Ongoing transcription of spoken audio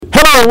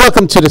and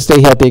welcome to the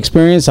Stay Healthy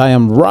Experience. I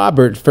am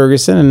Robert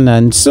Ferguson,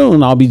 and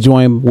soon I'll be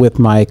joined with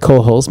my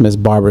co-host, Ms.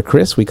 Barbara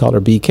Kris. We call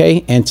her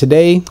BK. And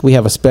today we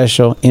have a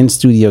special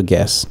in-studio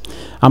guest.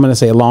 I'm going to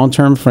say a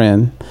long-term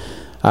friend,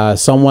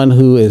 someone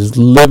who is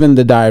living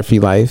the diet-free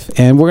life.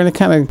 And we're going to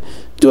kind of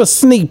do a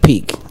sneak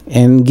peek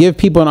and give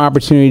people an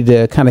opportunity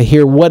to kind of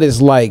hear what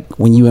it's like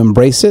when you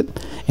embrace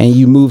it and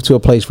you move to a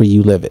place where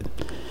you live it.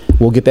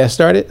 We'll get that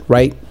started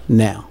right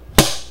now.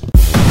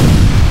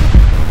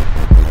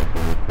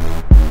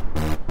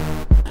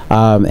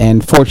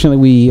 And fortunately,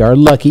 we are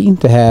lucky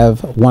to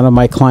have one of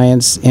my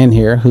clients in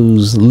here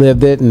who's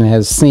lived it and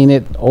has seen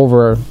it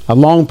over a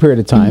long period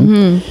of time.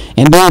 Mm-hmm.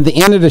 And then at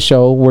the end of the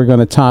show, we're going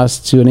to toss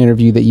to an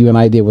interview that you and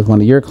I did with one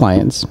of your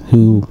clients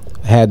who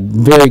had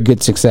very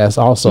good success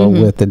also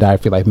with the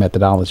Diet Free Life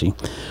methodology.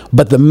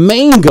 But the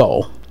main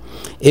goal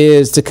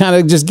is to kind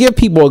of just give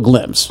people a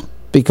glimpse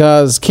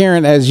because,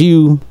 Carin, as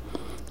you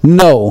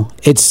know,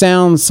 it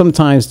sounds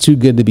sometimes too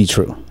good to be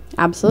true.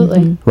 Absolutely.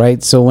 Mm-hmm.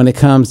 Right. So when it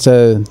comes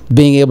to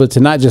being able to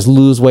not just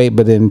lose weight,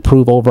 but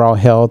improve overall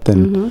health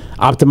and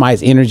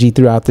optimize energy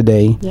throughout the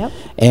day. Yep.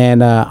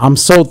 And I'm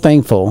so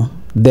thankful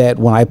that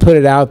when I put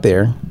it out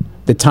there,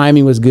 the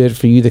timing was good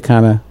for you to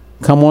kind of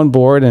come on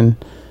board. And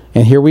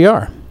here we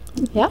are.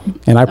 Yep.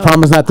 And I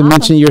promise not to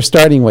mention your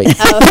starting weight.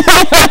 Thank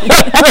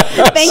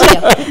you.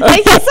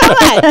 Thank you so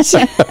much.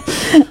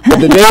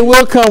 But the day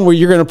will come where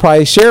you're going to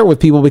probably share it with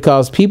people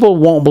because people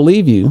won't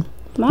believe you.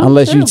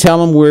 Unless you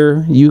tell them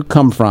where you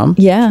come from.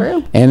 Yeah.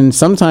 True. And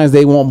sometimes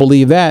they won't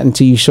believe that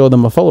until you show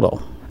them a photo.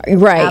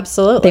 Right.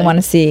 Absolutely. They want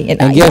to see it.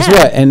 And guess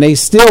what? And they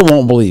still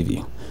won't believe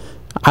you.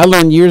 I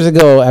learned years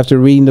ago after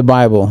reading the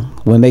Bible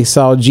when they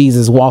saw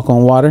Jesus walk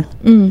on water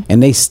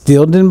and they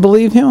still didn't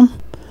believe him.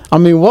 I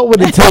mean, what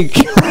would it take?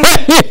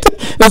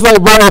 It's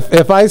like, bro,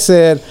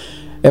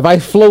 if I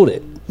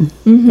floated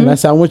and I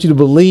said, I want you to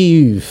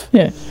believe.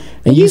 Yeah.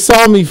 And you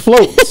saw me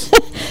float.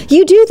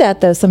 You do that,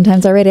 though,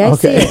 sometimes already. I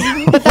see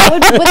it. But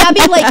would that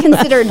be, like,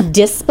 considered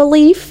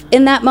disbelief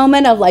in that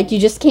moment of, like, you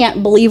just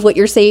can't believe what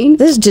you're seeing?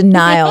 This is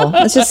denial.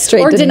 It's just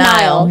straight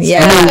denial.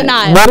 Yeah.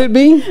 Denial. Would it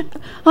be?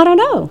 I don't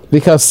know.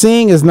 Because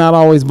seeing is not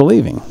always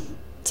believing.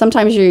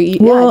 Sometimes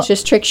it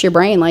just tricks your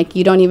brain. Like,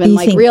 you don't even,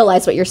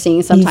 realize what you're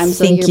seeing. Sometimes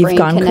you think your you've brain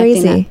gone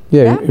connecting crazy.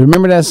 Yeah.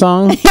 Remember that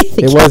song?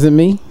 It Wasn't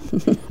Me?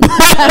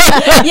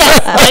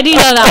 Yes, I do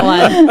know that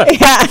one.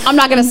 Yeah. I'm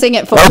not going to sing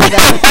it for you,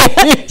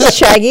 though.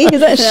 Shaggy? Is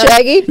that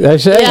Shaggy?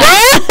 That's Shaggy.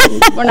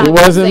 Yeah. We're not going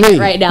to sing it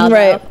right now,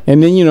 right. Though.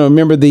 And then,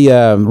 remember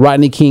the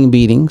Rodney King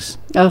beatings?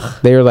 Ugh.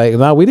 They were like,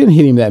 no, we didn't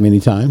hit him that many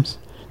times.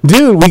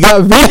 Dude, we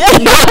got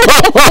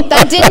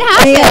That didn't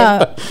happen.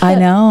 Yeah, I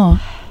know.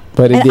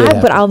 But it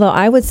did. But although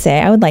I would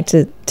say I would like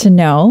to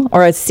know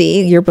or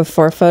see your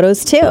before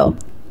photos too.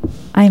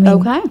 I mean,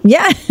 okay.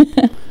 Yeah.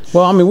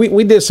 Well, I mean,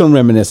 we did some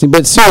reminiscing,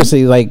 but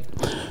seriously, like,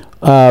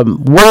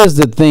 what is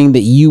the thing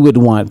that you would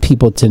want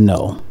people to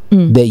know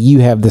that you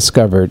have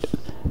discovered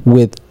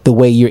with the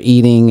way you're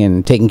eating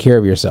and taking care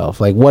of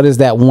yourself? Like, what is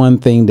that one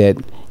thing that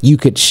you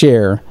could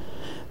share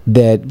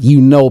that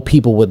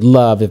people would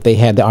love if they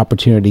had the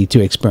opportunity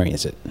to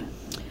experience it?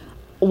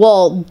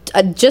 Well,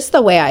 just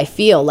the way I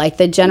feel, like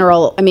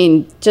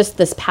just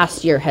this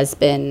past year has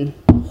been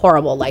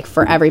horrible, like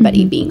for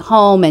everybody being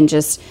home and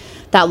just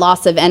that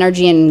loss of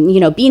energy and,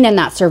 being in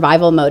that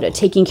survival mode of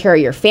taking care of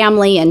your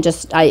family. And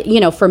just,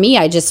 for me,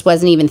 I just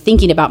wasn't even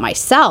thinking about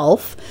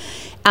myself.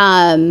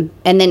 And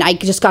then I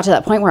just got to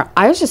that point where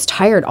I was just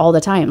tired all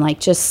the time,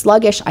 like just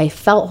sluggish. I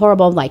felt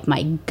horrible. Like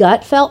my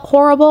gut felt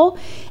horrible.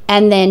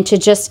 And then to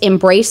just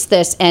embrace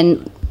this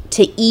and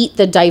to eat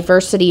the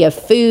diversity of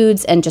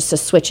foods and just to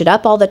switch it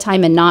up all the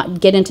time and not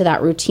get into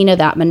that routine of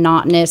that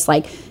monotonous,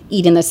 like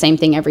eating the same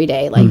thing every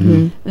day. Like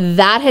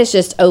that has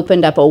just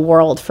opened up a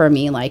world for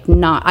me. Like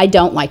I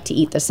don't like to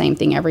eat the same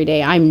thing every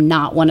day. I'm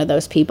not one of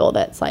those people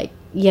that's like,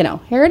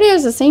 here it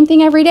is, the same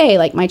thing every day.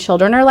 Like my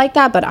children are like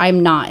that, but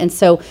I'm not. And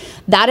so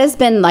that has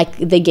been like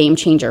the game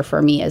changer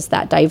for me is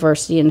that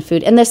diversity in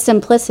food and the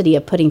simplicity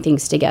of putting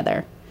things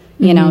together.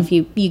 If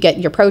you get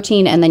your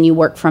protein and then you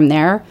work from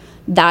there,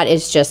 that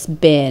has just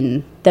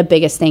been the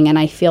biggest thing. And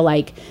I feel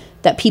like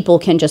that people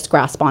can just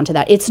grasp onto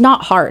that. It's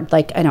not hard.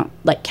 Like I don't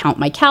like count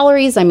my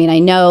calories. I mean, I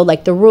know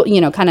like the rule,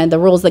 kind of the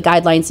rules, the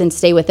guidelines and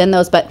stay within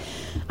those, but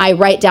I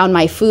write down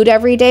my food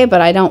every day,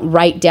 but I don't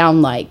write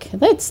down like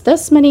that's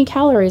this many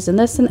calories and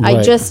this. And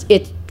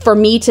right. For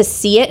me to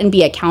see it and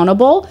be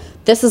accountable.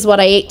 This is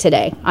what I ate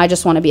today. I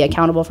just want to be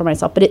accountable for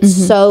myself. But it's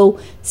so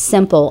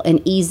simple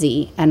and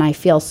easy. And I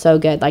feel so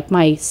good. Like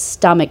my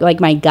stomach, like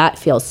my gut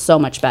feels so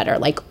much better,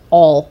 like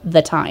all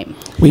the time.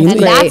 And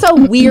that's a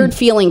weird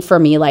feeling for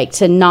me. Like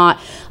to not,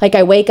 like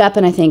I wake up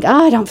and I think,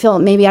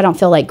 maybe I don't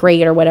feel like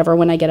great or whatever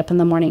when I get up in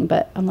the morning.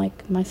 But I'm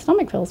like, my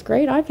stomach feels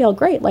great. I feel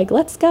great. Like,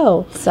 let's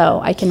go. So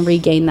I can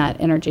regain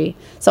that energy.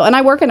 And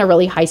I work in a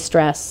really high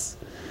stress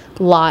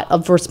lot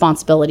of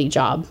responsibility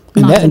job.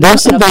 And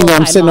that's something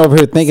that I'm sitting over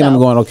here thinking, I'm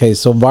going, okay,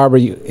 so Barbara,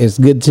 it's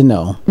good to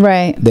know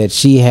that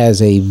she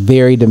has a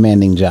very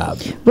demanding job.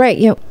 Right.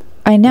 Yeah.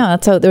 I know.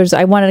 So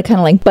I wanted to kind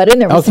of like butt in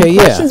there with some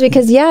questions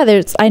because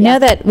I know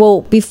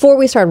that, before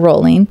we started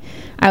rolling,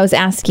 I was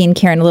asking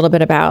Carin a little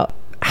bit about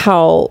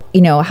how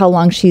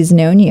long she's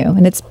known you,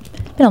 and it's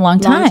been a long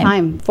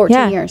time.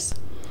 14 years.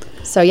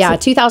 So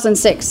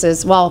 2006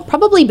 is,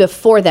 probably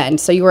before then.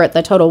 So you were at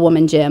the Total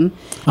Woman gym.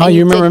 Oh,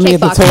 you remember me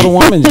at the Total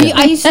Woman gym?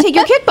 I used to take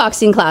your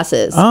kickboxing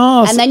classes.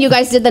 Oh, and then you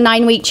guys did the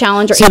 9-week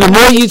challenge. So the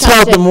more you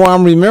talk, the more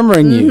I'm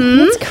remembering you. Mm-hmm.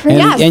 That's crazy.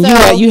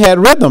 And you had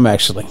rhythm,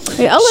 actually. A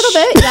little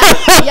bit,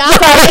 yeah.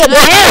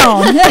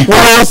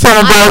 Well, I was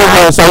telling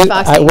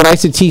Brother when I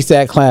used to teach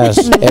that class,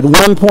 at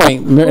one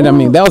point, I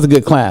mean, that was a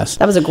good class.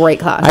 That was a great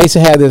class. I used to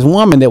have this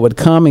woman that would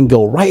come and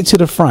go right to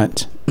the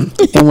front.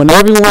 And when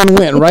everyone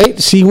went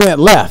right, she went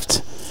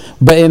left.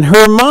 But in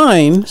her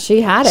mind,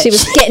 she had it. She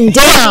was getting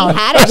down. She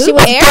had it. She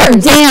was getting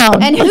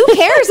down. And who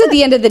cares at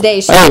the end of the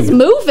day? She was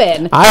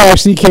moving. I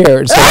actually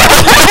cared. So.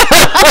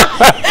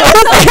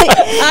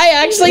 I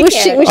actually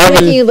cared. Was she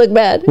making you look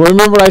bad? Well,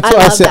 remember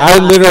I said I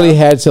literally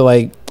had to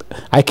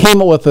I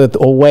came up with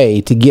a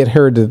way to get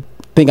her to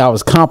think I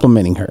was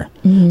complimenting her.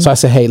 Mm-hmm. So I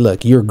said, hey,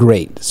 look, you're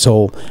great.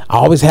 So I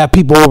always have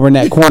people over in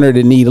that corner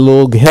that need a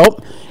little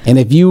help. And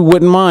if you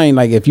wouldn't mind,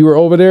 if you were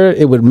over there,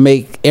 it would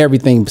make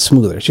everything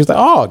smoother. She was like,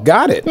 oh,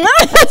 got it.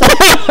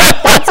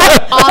 That's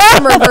an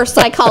awesome reverse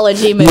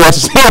psychology move.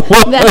 Yes.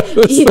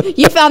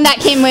 You found that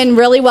came in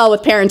really well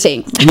with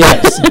parenting.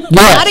 Yes.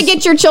 How to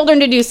get your children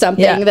to do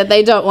something that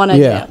they don't want to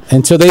do.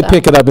 And so they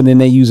pick it up and then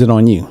they use it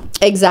on you.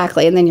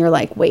 Exactly. And then you're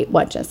like, wait,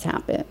 what just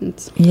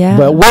happened? Yeah.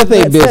 But with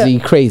a busy,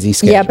 crazy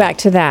schedule. Yeah, back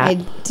to that. I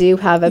do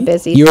have a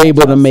busy You're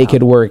schedule, able to make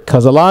it work,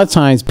 because a lot of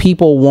times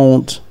people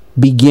won't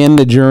begin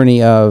the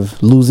journey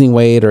of losing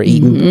weight or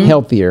eating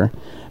healthier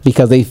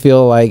because they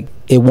feel like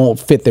it won't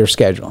fit their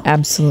schedule.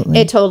 Absolutely.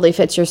 It totally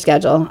fits your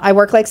schedule. I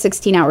work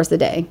 16 hours a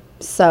day.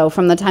 So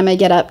from the time I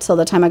get up till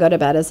the time I go to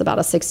bed is about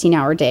a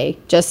 16-hour day,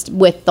 just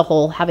with the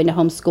whole having to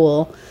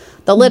homeschool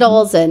the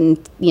littles and,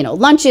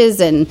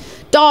 lunches and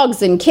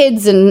dogs and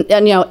kids and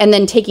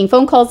then taking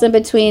phone calls in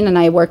between. And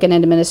I work in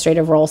an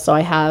administrative role, so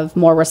I have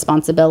more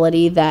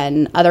responsibility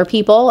than other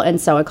people. And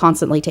so I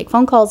constantly take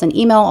phone calls and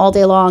email all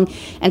day long.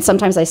 And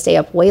sometimes I stay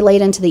up way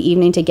late into the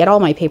evening to get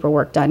all my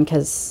paperwork done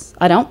because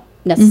I don't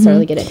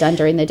necessarily get it done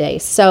during the day.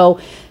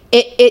 So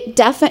it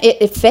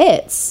definitely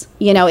fits,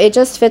 it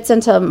just fits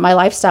into my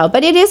lifestyle.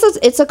 But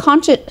it's a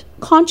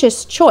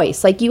conscious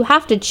choice. You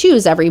have to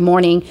choose every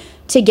morning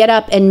to get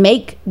up and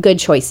make good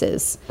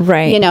choices.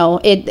 Right.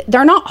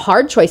 They're not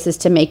hard choices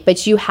to make,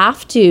 but you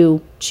have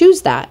to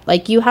choose that.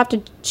 You have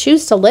to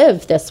choose to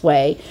live this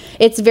way.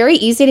 It's very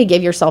easy to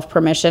give yourself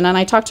permission. And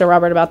I talk to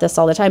Robert about this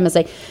all the time. It's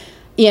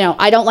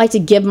I don't like to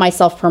give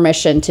myself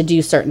permission to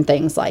do certain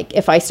things.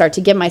 If I start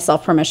to give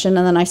myself permission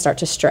and then I start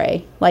to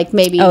stray,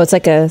 maybe. Oh, it's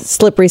like a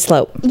slippery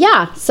slope.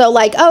 Yeah. So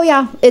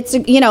it's,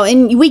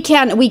 and we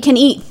can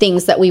eat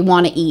things that we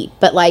want to eat.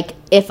 But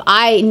if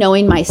I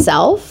knowing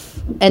myself,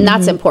 and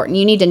that's important.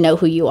 You need to know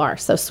who you are.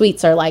 So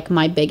sweets are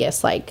my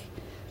biggest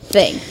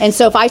thing. And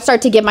so if I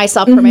start to give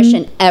myself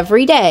permission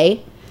every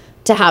day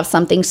to have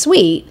something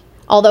sweet,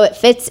 although it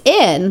fits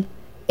in,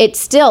 it's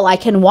still, I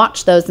can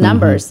watch those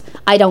numbers.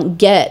 I don't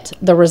get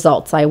the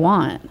results I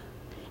want.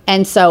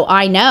 And so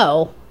I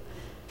know.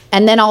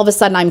 And then all of a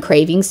sudden I'm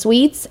craving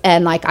sweets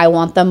and I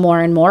want them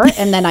more and more.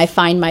 And then I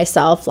find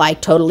myself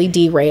totally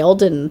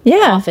derailed and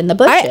off in the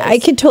bushes. I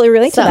could totally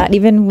relate to that,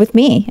 even with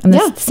me. I'm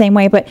the same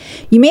way. But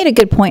you made a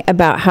good point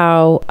about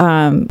how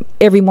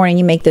every morning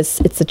you make this,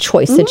 it's a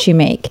choice that you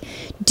make.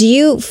 Do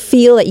you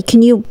feel that,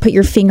 can you put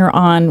your finger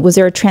on, was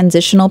there a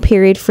transitional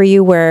period for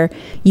you where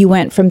you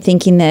went from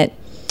thinking that,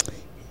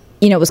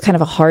 it was kind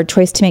of a hard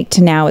choice to make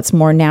to now it's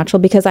more natural?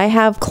 Because I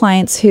have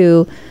clients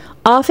who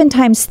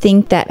oftentimes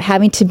think that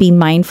having to be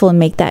mindful and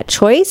make that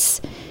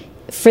choice,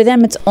 for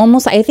them, it's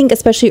almost, I think,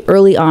 especially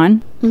early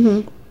on,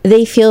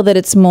 they feel that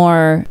it's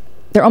more,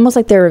 they're almost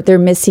like they're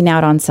missing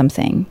out on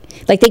something.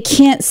 They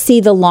can't see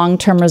the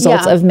long-term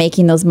results of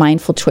making those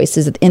mindful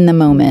choices in the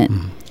moment.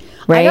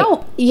 Right? I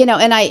don't,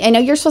 and I know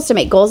you're supposed to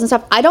make goals and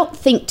stuff. I don't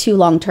think too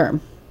long-term.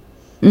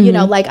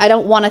 I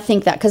don't want to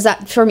think that, because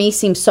that for me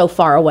seems so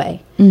far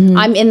away.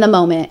 I'm in the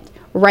moment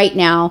right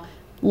now.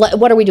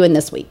 What are we doing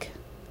this week?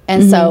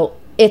 And so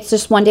it's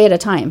just one day at a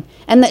time.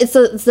 And it's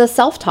the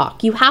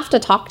self-talk. You have to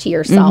talk to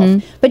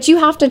yourself, but you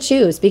have to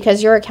choose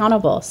because you're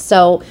accountable.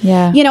 So,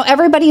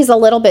 everybody's a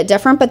little bit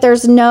different, but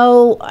there's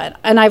no,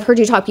 and I've heard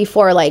you talk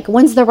before,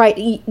 there's no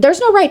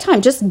right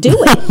time. Just do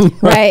it.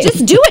 Right.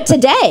 Just do it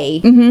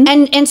today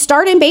and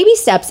start in baby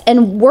steps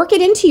and work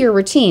it into your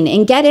routine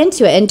and get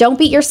into it. And don't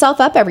beat yourself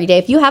up every day.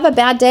 If you have a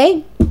bad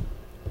day,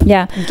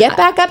 get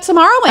back up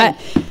tomorrow and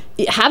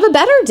have a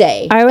better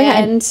day.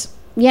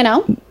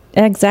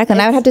 Exactly.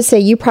 And I would have to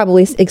say you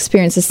probably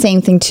experience the same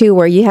thing too,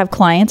 where you have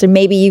clients, or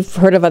maybe you've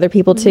heard of other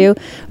people too,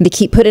 they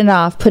keep putting it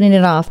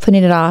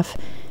off.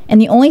 And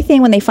the only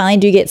thing when they finally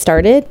do get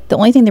started, the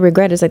only thing they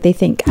regret is they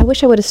think, I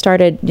wish I would have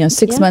started,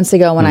 6 months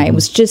ago when I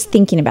was just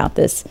thinking about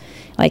this.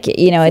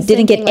 It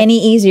didn't get any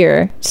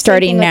easier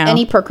starting now.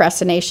 Any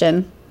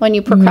procrastination. When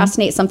you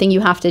procrastinate something you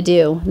have to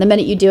do, the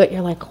minute you do it,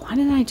 you're like, why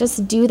didn't I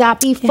just do that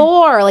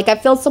before? I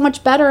feel so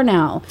much better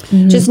now.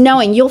 Just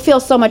knowing you'll feel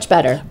so much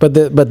better. But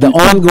the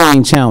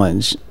ongoing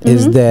challenge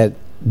is that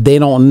they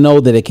don't know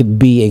that it could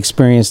be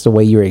experienced the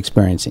way you're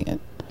experiencing it.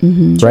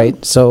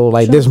 Right. So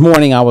like this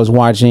morning I was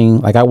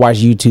watching, like I watch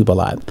YouTube a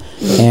lot,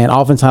 and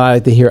oftentimes I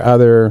like to hear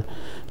other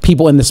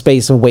people in the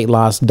space of weight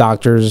loss,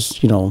 doctors,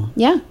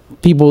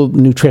 people,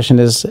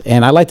 nutritionists,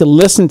 and I like to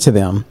listen to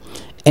them,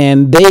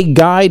 and they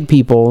guide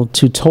people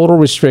to total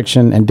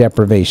restriction and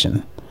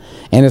deprivation.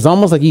 And it's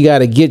almost like you got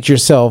to get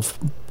yourself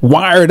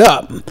wired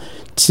up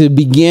to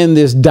begin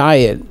this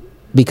diet,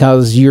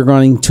 because you're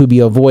going to be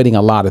avoiding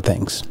a lot of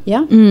things.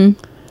 Yeah.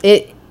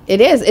 It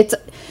is.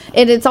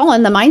 It's all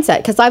in the mindset,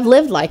 because I've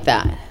lived like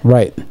that.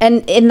 Right.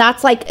 And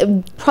that's like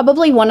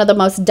probably one of the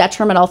most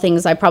detrimental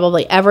things I've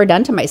probably ever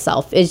done to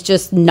myself, is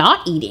just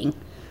not eating.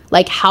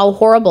 Like how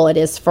horrible it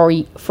is for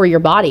your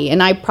body.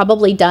 And I've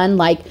probably done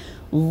like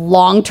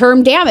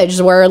long-term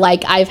damage where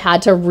like I've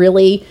had to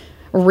really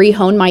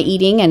rehone my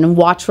eating and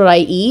watch what I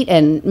eat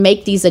and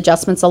make these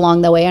adjustments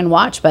along the way and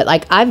watch. But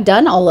like I've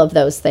done all of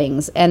those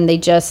things, and they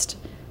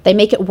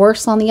make it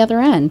worse on the other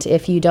end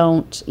if you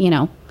don't,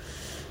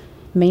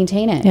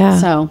 maintain it. Yeah.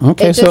 So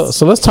okay,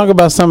 so let's talk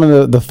about some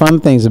of the fun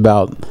things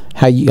about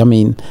how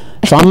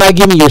so I'm not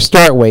giving you your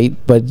start weight,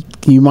 but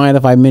do you mind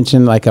if I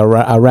mention like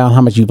around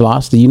how much you've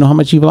lost? Do you know how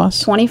much you've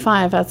lost?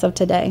 25 as of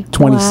today.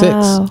 26.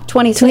 Wow.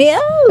 26.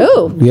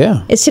 Oh.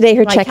 Yeah. Is today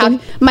her check-in?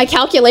 My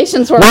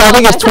calculations were I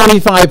think it's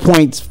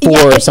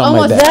 25.4 or something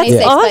like that.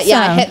 26, Awesome. but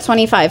yeah, I hit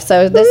 25.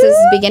 So this is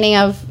beginning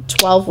of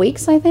 12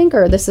 weeks, I think,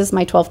 or this is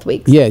my 12th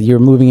week. Yeah, you're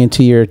moving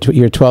into your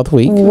 12th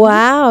week.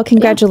 Wow,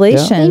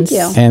 congratulations.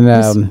 Yeah. Thank you.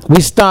 And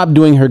we stopped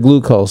doing her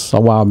glucose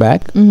a while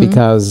back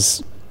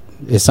because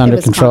it's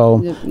under control.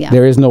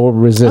 There is no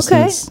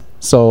resistance. Okay.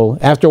 So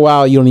after a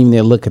while, you don't even need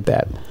to look at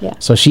that. Yeah.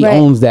 So she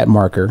owns that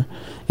marker.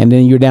 And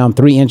then you're down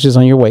 3 inches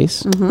on your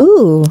waist.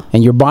 Ooh.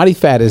 And your body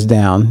fat is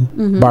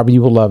down. Barbara,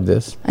 you will love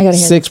this. I gotta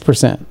hear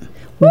 6%.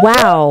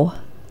 Wow.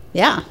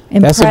 Yeah.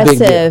 That's a big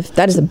deal. Impressive.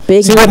 That is a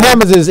big See, what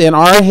happens is in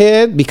our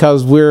head,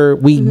 because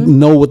we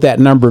know what that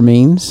number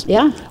means.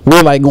 Yeah.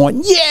 We're like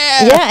going,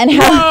 yeah. Yeah, and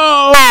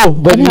how...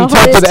 But and you how talk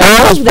hard to is the to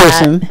average love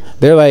that? person,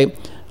 they're like,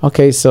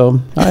 okay, so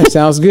all right,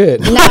 sounds good.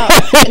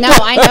 No,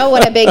 I know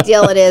what a big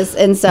deal it is.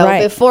 And so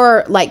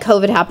before like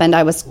COVID happened,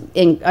 I was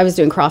doing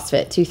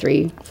CrossFit 2,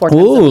 3, 4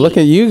 times a week. Look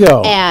at you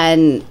go.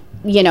 And,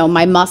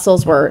 my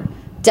muscles were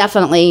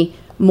definitely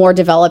more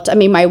developed. I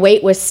mean, my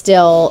weight was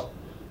still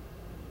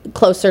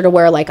closer to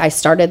where like I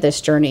started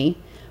this journey.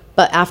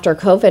 But after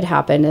COVID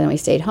happened and we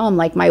stayed home,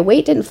 like my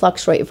weight didn't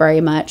fluctuate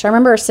very much. I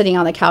remember sitting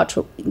on the couch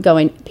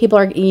going,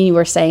 you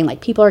were saying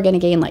like people are going to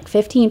gain like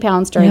 15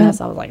 pounds during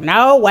this. I was like,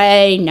 no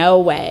way.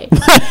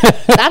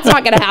 That's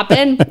not going to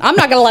happen. I'm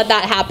not going to let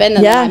that happen.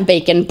 And then I'm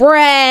baking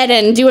bread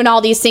and doing all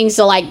these things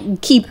to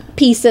like keep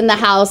peace in the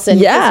house. And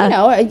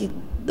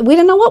we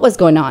didn't know what was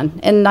going on,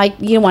 and like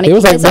you want to. It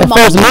was like that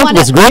first month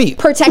was great.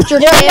 Protect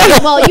your kids.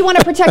 Well, you want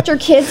to protect your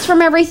kids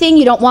from everything.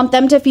 You don't want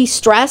them to be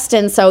stressed,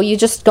 and so you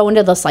just go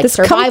into this like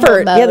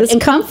survival mode. Yeah, this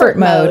comfort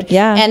mode.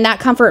 Yeah, and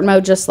that comfort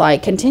mode just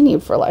like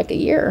continued for like a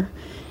year,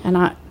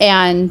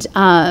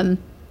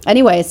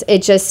 anyways,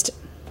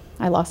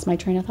 I lost my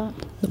train of thought.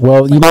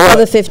 Well, you know what?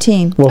 The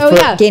 15.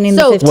 Well, gaining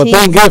the 15. Well,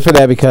 thank God for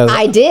that, because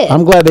I did.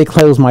 I'm glad they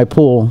closed my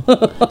pool.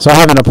 So I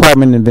have an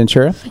apartment in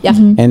Ventura. Yeah,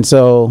 and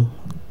so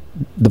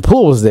the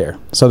pool was there.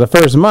 So the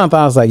first month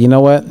I was like, you know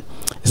what?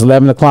 It's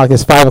 11 o'clock.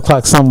 It's 5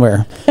 o'clock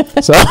somewhere.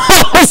 So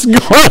I was going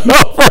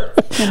over.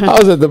 I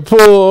was at the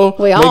pool,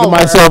 making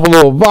myself a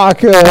little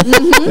vodka.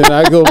 And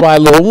I go buy a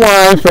little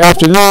wine for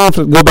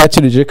afternoon, go back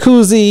to the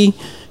jacuzzi.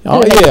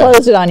 Oh, yeah. They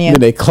closed it on you. Then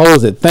they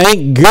closed it.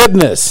 Thank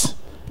goodness.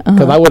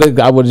 Because I would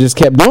have just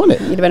kept doing it.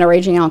 You'd have been a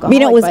raging alcoholic.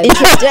 You know, it was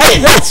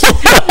interesting.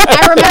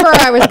 I remember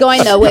I was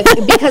going though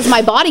because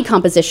my body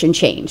composition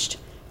changed.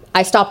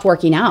 I stopped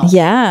working out.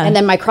 Yeah. And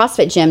then my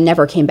CrossFit gym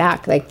never came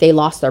back. Like they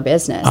lost their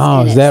business.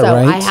 Oh, is that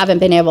right? So I haven't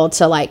been able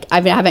to I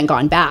haven't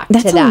gone back to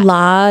that. That's a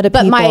lot of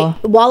people.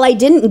 But while I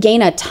didn't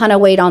gain a ton of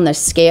weight on the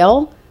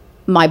scale,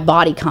 my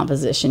body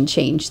composition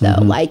changed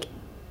though. Like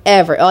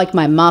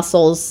my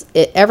muscles,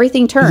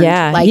 everything turned.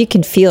 Yeah. Like, you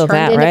can feel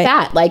that, into right?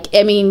 Fat. Like,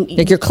 I mean.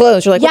 Like your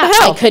clothes. You're like, what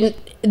the hell? I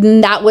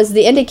couldn't. That was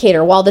the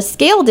indicator. While the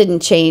scale didn't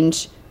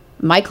change,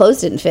 my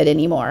clothes didn't fit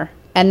anymore.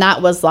 And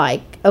that was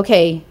like,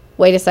 okay,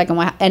 wait a second.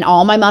 And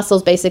all my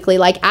muscles basically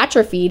like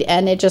atrophied,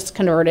 and it just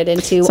converted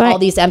into all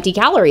these empty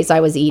calories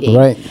I was eating.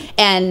 Right.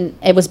 And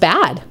it was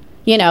bad.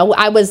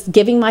 I was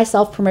giving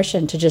myself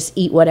permission to just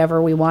eat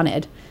whatever we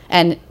wanted.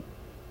 And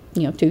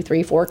 2,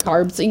 3, 4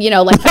 carbs,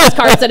 like 6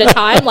 carbs at a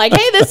time. Like,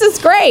 hey, this is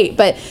great.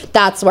 But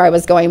that's where I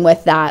was going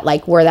with that,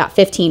 like where that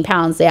 15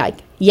 pounds,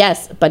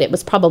 yes, but it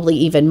was probably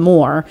even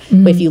more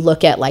if you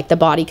look at like the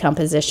body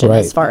composition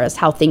as far as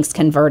how things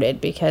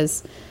converted,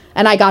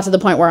 and I got to the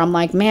point where I'm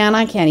like, man,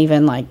 I can't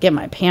even like get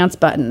my pants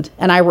buttoned.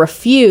 And I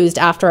refused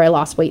after I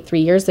lost weight 3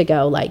 years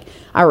ago. Like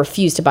I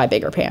refused to buy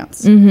bigger pants.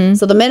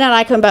 So the minute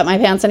I couldn't button my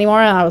pants anymore,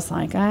 I was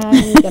like,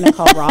 I'm going to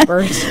call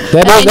Robert.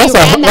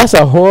 That's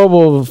a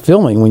horrible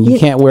feeling when you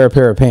can't wear a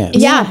pair of pants.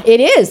 Yeah, it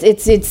is.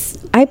 It's.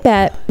 I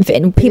bet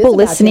people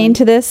listening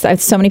to this,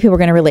 so many people are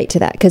going to relate to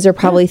that because they're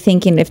probably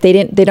thinking if they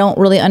don't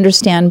really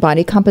understand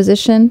body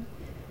composition.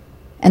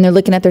 and they're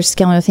looking at their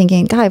scale and they're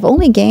thinking, God, I've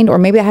only gained, or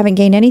maybe I haven't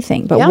gained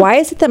anything, but why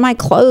is it that my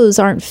clothes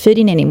aren't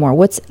fitting anymore?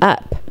 What's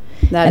up?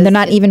 And they're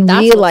not even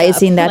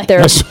realizing that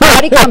their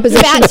body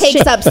composition fat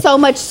takes up so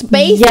much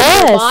space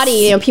in your body.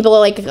 You know, people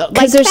are like fat,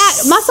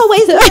 muscle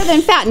weighs more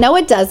than fat. No,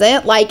 it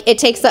doesn't. Like, it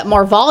takes up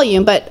more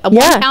volume, but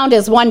 1 pound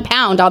is 1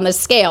 pound on the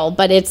scale,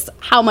 but it's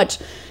how much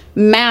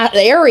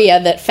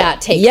area that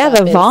fat takes up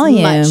the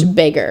volume is much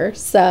bigger.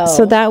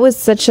 So that was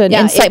such an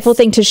insightful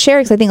thing to share,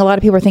 because I think a lot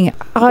of people are thinking,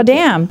 oh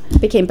damn,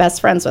 became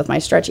best friends with my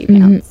stretchy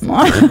pants. All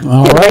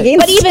right.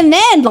 But even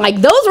then, like,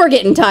 those were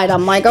getting tight.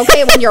 I'm like,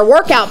 okay, when your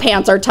workout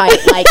pants are tight,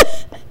 like,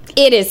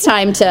 it is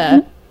time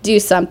to do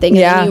something.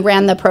 And then you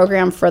ran the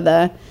program for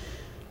the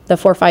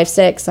 4, 5,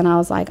 6, and I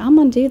was like, I'm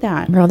gonna do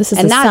that. Girl, this is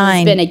and a that sign.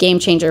 has been a game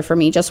changer for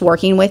me. Just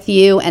working with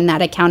you and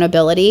that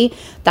accountability,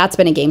 that's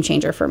been a game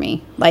changer for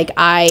me. Like,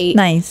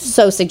 I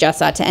so suggest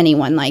that to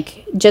anyone.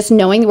 Like, just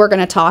knowing we're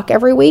gonna talk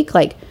every week,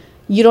 like,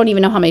 you don't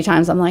even know how many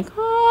times I'm like,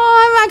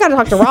 I gotta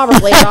talk to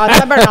Robert later on,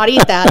 so I better not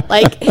eat that.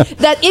 Like,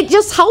 that, it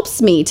just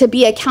helps me to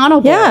be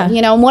accountable.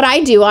 You know, and what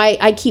I do,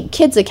 I keep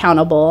kids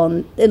accountable,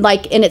 and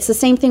it's the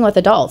same thing with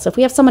adults. If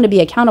we have someone to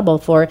be accountable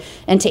for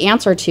and to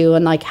answer to,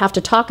 and like have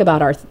to talk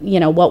about our, you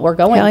know, what we're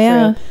going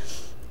through,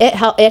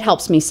 it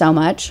helps me so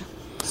much.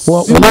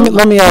 Well,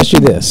 let me ask you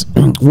this: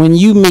 when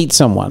you meet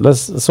someone,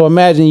 so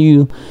imagine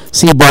you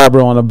see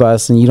Barbara on a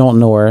bus and you don't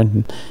know her,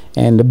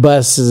 and the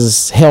bus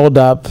is held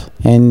up,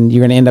 and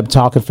you're going to end up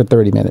talking for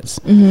 30 minutes.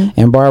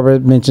 And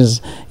Barbara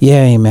mentions,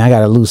 hey, man, I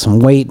got to lose some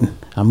weight.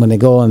 I'm going to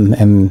go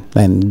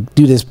and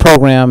do this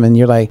program. And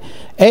you're like,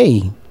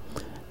 hey,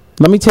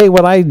 let me tell you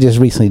what I just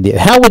recently did.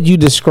 How would you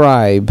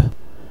describe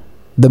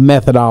the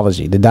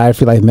methodology, the Diet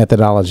Free Life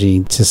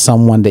methodology, to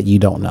someone that you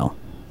don't know?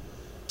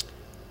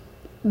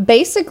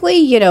 Basically,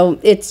 you know,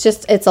 it's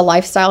a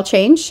lifestyle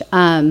change,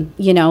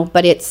 you know,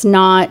 but it's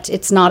not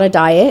a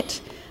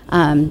diet.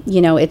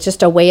 You know, it's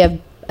just a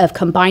way of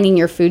combining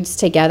your foods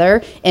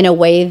together in a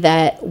way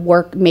that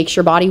makes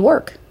your body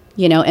work,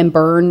 you know, and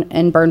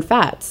burn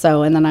fat.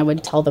 So, and then I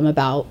would tell them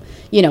about,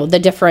 you know, the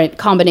different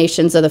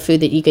combinations of the food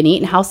that you can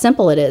eat and how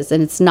simple it is.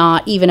 And it's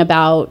not even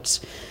about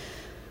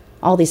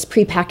all these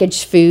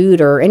prepackaged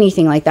food or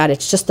anything like that.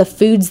 It's just the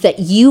foods that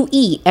you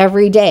eat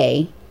every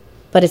day,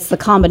 but it's the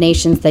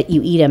combinations that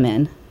you eat them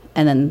in,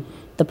 and then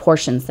the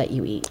portions that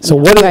you eat. So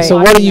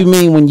what do you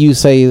mean when you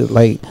say,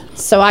 like,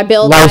 so I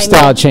build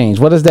lifestyle change?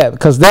 What is that?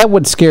 Because that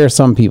would scare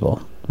some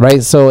people,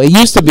 right? So it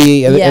used to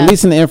be, at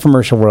least in the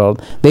infomercial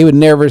world, they would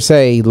never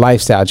say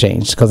lifestyle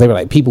change because they were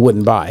like, people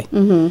wouldn't buy.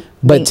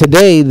 But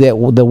today, the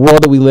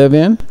world that we live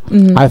in,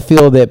 I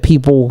feel that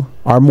people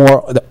are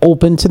more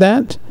open to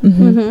that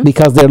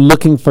because they're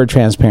looking for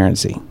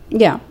transparency.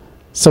 Yeah.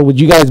 So would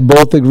you guys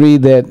both agree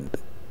that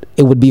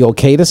it would be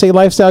okay to say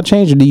lifestyle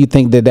change, or do you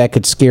think that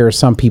could scare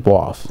some people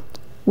off?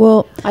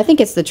 Well, I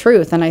think it's the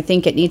truth, and I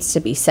think it needs to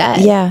be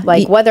said. Yeah.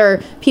 Like,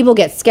 whether people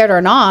get scared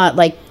or not,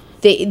 like,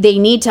 they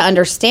need to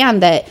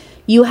understand that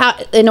you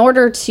have, in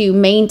order to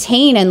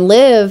maintain and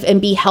live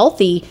and be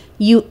healthy,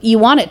 you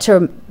want it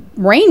to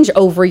range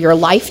over your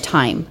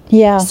lifetime.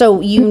 Yeah. So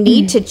you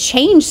need to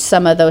change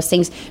some of those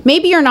things.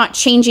 Maybe you're not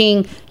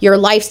changing your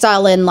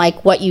lifestyle in,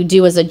 like, what you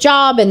do as a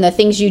job and the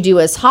things you do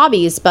as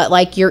hobbies, but,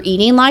 like, your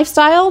eating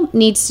lifestyle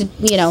needs to,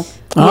 you know.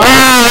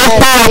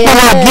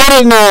 I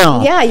get it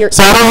now. Yeah,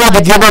 so I don't have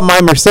to give up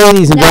my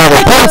Mercedes and drive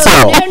a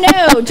pencil.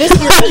 No,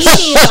 just your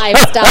eating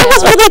lifestyle. I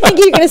was really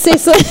thinking you're going to say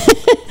something.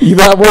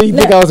 What do you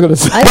think I was going to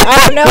say?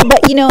 I don't know,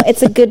 but, you know,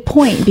 it's a good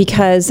point,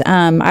 because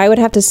I would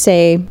have to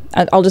say,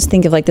 I'll just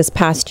think of, like, this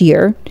past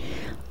year,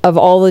 of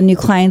all the new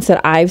clients that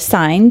I've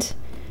signed,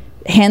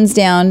 hands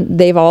down,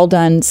 they've all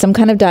done some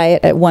kind of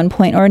diet at one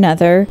point or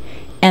another,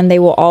 and they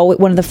will all,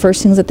 one of the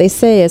first things that they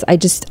say is,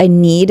 I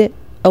need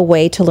a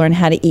way to learn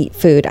how to eat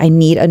food. I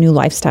need a new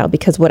lifestyle,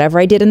 because whatever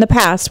I did in the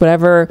past,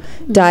 whatever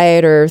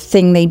diet or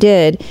thing they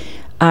did,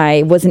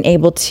 I wasn't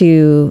able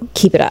to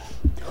keep it up.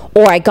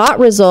 Or I got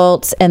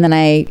results and then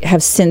I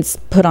have since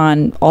put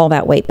on all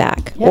that weight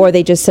back. Yep. Or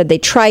they just said they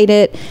tried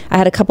it. I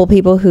had a couple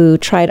people who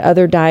tried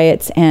other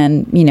diets,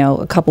 and, you know,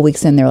 a couple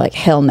weeks in, they're like,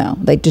 hell no.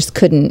 They just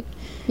couldn't.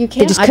 You can't.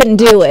 They just couldn't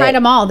do it. I tried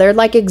them all. They're,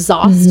 like,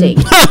 exhausting.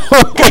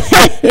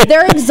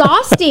 They're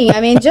exhausting.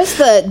 I mean, just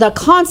the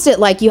constant,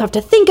 like, you have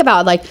to think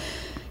about, like,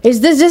 does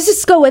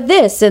this go with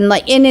this? And,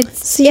 like, and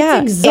it's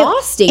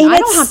exhausting. I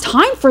don't have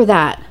time for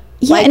that.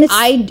 Yeah, like,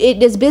 and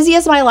as busy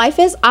as my life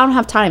is, I don't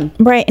have time.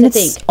 Right, and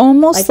it's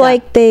almost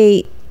like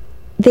they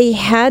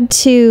had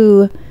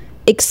to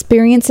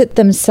experience it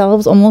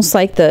themselves, almost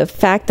like the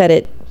fact that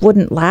it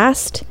wouldn't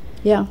last.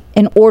 Yeah.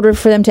 In order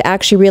for them to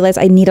actually realize,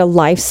 I need a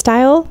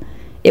lifestyle.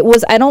 It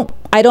was, I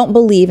don't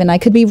believe, and I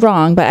could be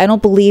wrong, but I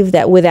don't believe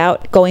that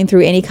without going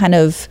through any kind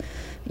of,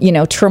 you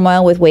know,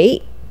 turmoil with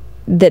weight,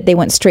 that they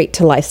went straight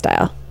to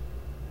lifestyle.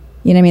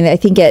 You know what I mean? I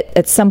think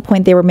at some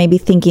point they were maybe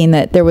thinking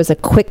that there was a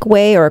quick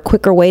way or a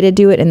quicker way to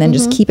do it, and then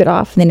just keep it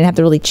off, and they didn't have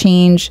to really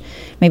change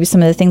maybe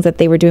some of the things that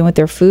they were doing with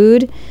their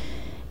food.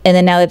 And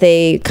then now that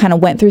they kind it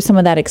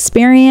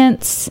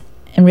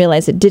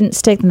didn't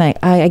stick, then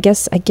I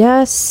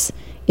guess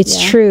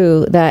it's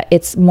true that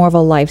it's more of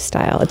a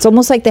lifestyle. It's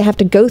almost like they have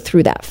to go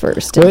through that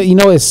first. Well,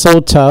 it's so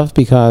tough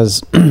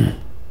because, and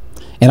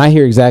I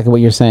hear exactly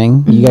what you're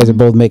saying. You guys are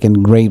both making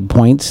great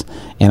points,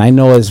 and I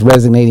know it's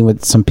resonating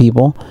with some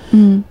people.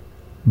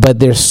 But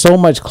there's so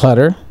much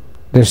clutter.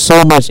 There's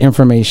so much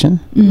information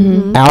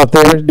out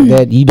there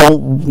that you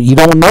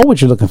don't know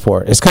what you're looking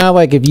for. It's kind of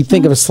like if you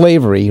think of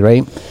slavery,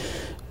 right?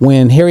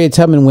 When Harriet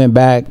Tubman went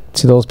back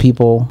to those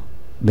people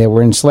that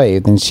were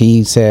enslaved, and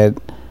she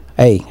said,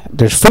 hey,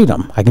 there's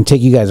freedom. I can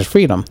take you guys to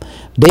freedom.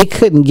 They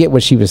couldn't get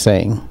what she was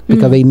saying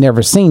because they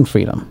never seen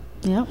freedom.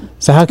 Yep.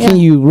 So how can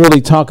you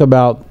really talk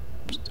about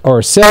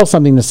or sell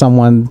something to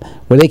someone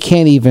where they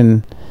can't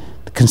even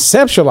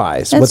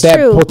conceptualize what that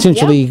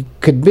potentially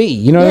could be?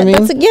 You know what I mean?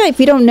 If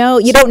you don't know,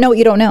 you don't know what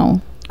you don't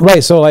know.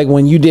 Right. So like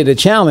when you did a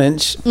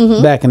challenge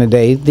back in the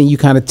day, then you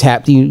kind of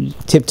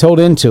tiptoed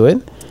into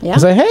it. Yeah.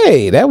 It's like,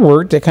 hey, that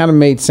worked. That kind of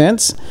made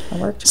sense. That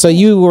worked. So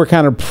you were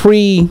kind of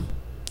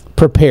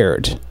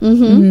prepared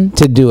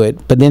to do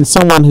it. But then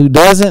someone who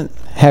doesn't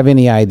have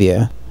any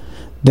idea,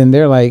 then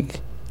they're like,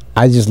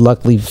 I just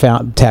luckily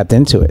tapped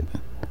into it.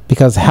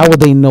 Because how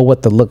would they know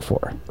what to look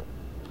for?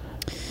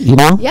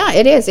 Yeah,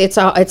 it is. It's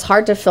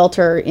hard to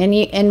filter,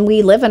 and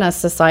we live in a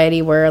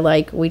society where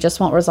like we just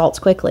want results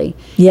quickly.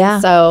 Yeah.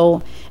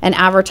 So, and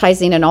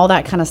advertising and all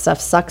that kind of stuff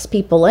sucks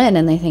people in,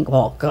 and they think,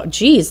 well,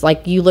 geez,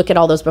 like you look at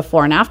all those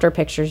before and after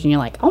pictures, and you're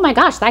like, oh my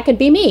gosh, that could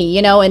be me,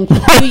 and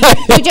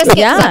you just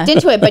get sucked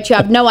into it, but you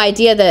have no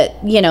idea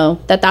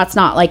that that's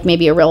not like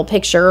maybe a real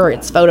picture, or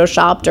it's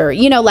photoshopped, or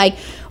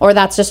or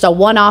that's just a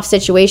one-off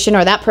situation,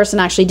 or that person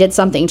actually did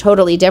something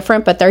totally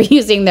different, but they're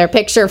using their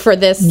picture for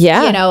this,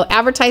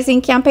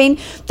 advertising campaign.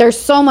 There's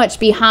so much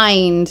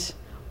behind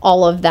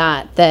all of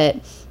that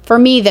for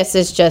me, this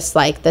is just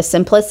like the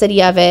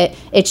simplicity of it.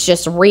 It's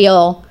just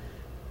real,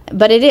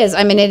 but it is.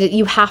 I mean,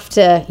 you have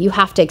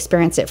to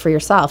experience it for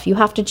yourself. You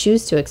have to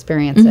choose to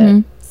experience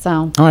it.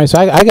 So, all right. So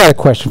I got a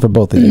question for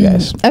both of you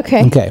guys.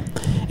 Okay.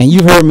 And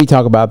you've heard me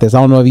talk about this.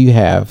 I don't know if you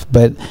have,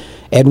 but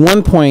at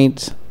one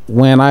point,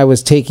 when I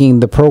was taking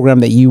the program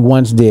that you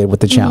once did with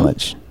the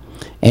challenge,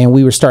 and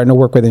we were starting to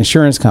work with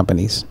insurance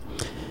companies,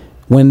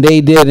 when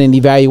they did an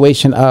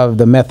evaluation of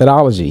the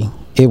methodology,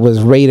 it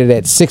was rated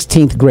at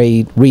 16th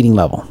grade reading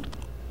level.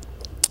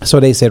 So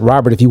they said,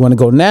 Robert, if you want to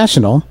go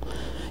national,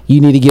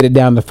 you need to get it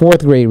down to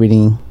 4th grade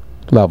reading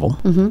level.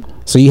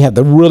 So you have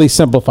to really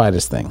simplify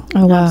this thing.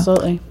 Oh, wow.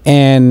 Absolutely.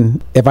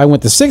 And if I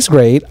went to 6th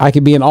grade, I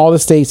could be in all the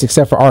states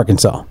except for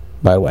Arkansas,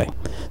 by the way.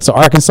 So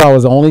Arkansas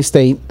was the only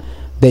state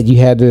that you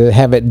had to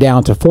have it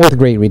down to 4th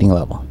grade reading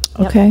level.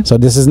 Okay. So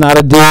this is not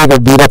a dig or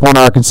beat up on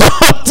Arkansas.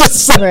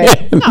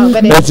 Right. No,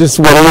 but it's just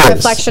what it is. A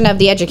reflection of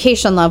the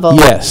education level.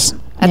 Yes.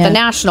 At the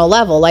national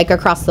level, like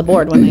across the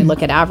board when they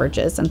look at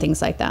averages and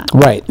things like that.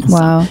 Right.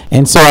 Wow.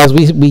 And so as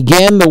we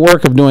began the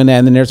work of doing that,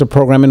 and then there's a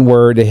program in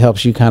Word that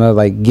helps you kind of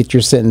like get your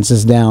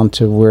sentences down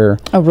to where...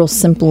 A real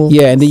simple...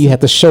 Yeah, and then you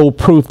have to show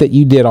proof that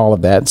you did all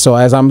of that. So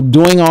as I'm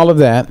doing all of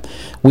that,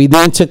 we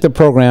then took the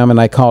program and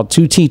I called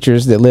 2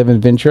 teachers that live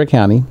in Ventura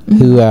County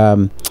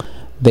who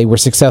they were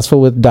successful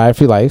with Diet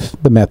Free Life,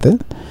 the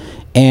method.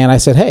 And I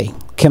said, hey,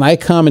 can I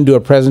come and do a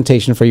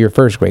presentation for your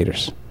first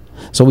graders?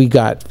 So we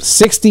got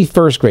 60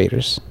 first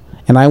graders,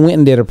 and I went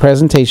and did a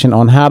presentation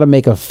on how to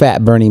make a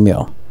fat-burning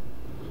meal,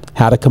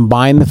 how to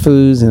combine the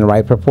foods in the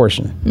right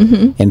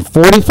proportion. In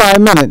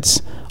 45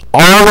 minutes,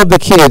 all of the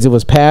kids, it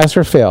was pass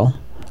or fail,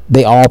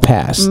 they all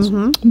passed.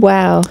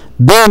 Wow.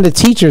 Then the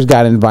teachers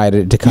got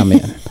invited to come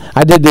in.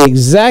 I did the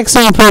exact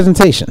same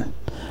presentation.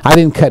 I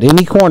didn't cut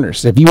any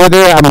corners. If you were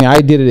there,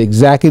 I did it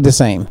exactly the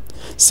same.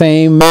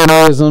 Same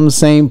mannerisms,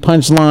 same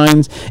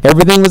punchlines.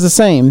 Everything was the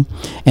same.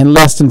 And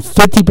less than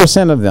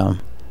 50% of them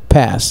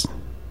passed.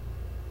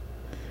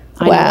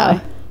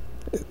 Wow.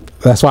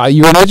 That's why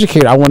you're an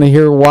educator. I want to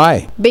hear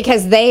why.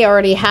 Because they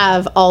already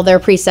have all their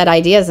preset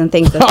ideas and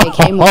things that they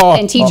came with.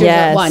 And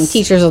teachers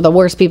teachers are the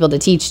worst people to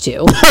teach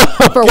to,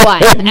 for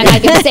one. And I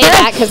can say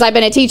that because I've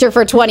been a teacher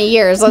for 20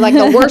 years. They're like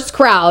the worst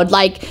crowd,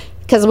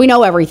 because we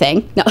know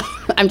everything. No,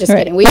 I'm just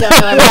kidding. We don't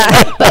know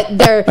everything.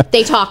 But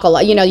they talk a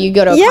lot. You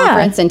go to a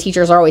conference and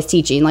teachers are always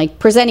teaching. Like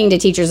presenting to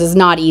teachers is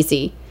not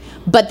easy.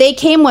 But they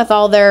came with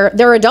all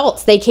they're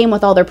adults. They came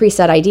with all their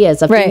preset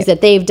ideas of things that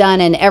they've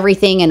done and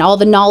everything and all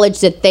the knowledge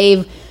that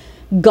they've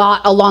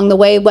got along the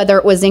way, whether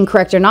it was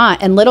incorrect or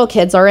not. And little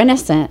kids are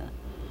innocent.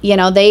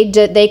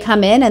 They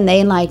come in and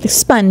they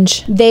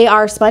sponge. They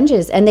are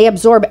sponges and they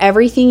absorb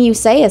everything you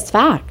say as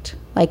fact.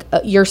 Like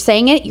you're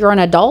saying it, you're an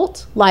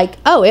adult. Like,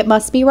 oh, it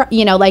must be right.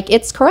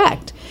 It's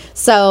correct.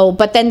 So,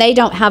 but then they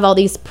don't have all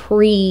these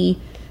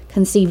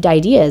preconceived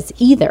ideas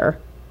either.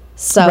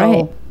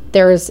 So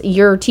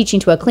you're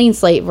teaching to a clean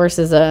slate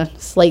versus a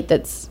slate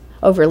that's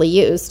overly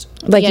used.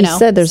 Like you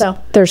said,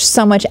 there's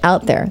so much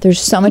out there.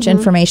 There's so much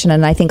information.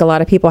 And I think a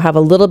lot of people have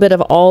a little bit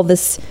of all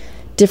this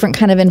different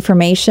kind of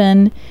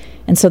information.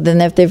 And so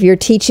then if you're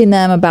teaching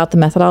them about the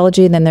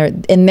methodology, then they're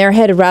in their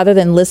head, rather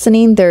than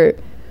listening, they're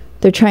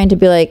they're trying to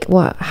be like,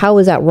 well, how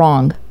is that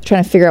wrong?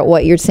 Trying to figure out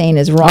what you're saying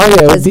is wrong. Oh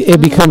yeah,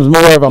 it becomes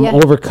more of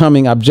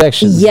overcoming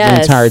objections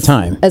the entire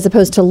time. As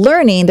opposed to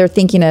learning, they're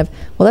thinking of,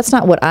 well, that's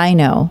not what I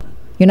know.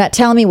 You're not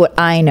telling me what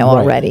I know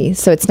already,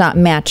 so it's not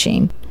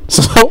matching.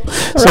 So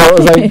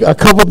like a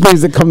couple of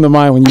things that come to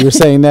mind when you were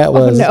saying that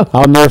was,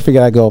 I'll never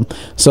forget. I go,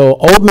 so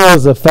oatmeal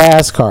is a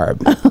fast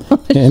carb,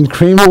 and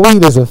cream of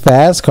wheat is a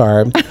fast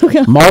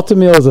carb. Malted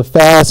meal is a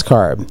fast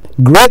carb.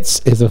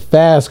 Grits is a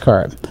fast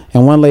carb.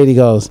 And one lady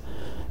goes,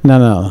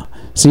 no.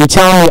 So you're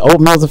telling me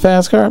oatmeal is a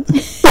fast carb?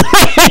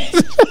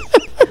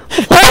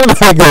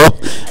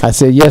 I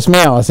said, yes,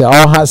 ma'am. I said,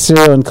 all hot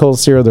cereal and cold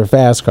cereal, they're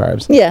fast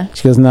carbs. Yeah.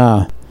 She goes,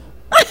 nah.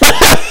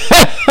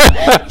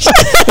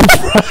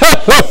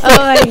 Oh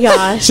my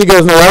gosh. She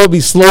goes, no, that would be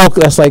slow.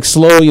 That's like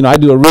slow. I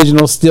do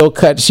original still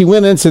cut. She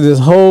went into this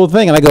whole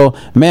thing, and I go,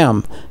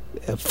 ma'am,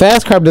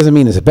 fast carb doesn't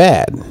mean it's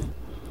bad.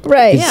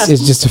 Right.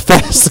 It's just a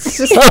fast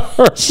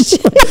carb.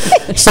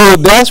 So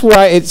that's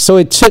why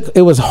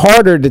it was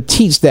harder to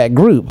teach that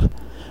group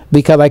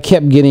because I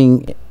kept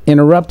getting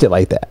interrupted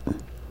like that.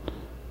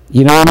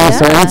 You know what I mean?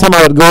 So anytime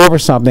I would go over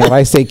something, if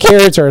I say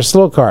carrots are a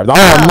slow carb,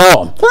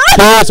 no,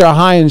 carrots are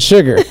high in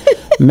sugar.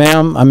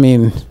 Ma'am, I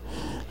mean,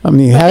 but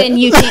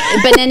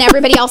then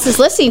everybody else is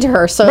listening to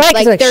her, so it's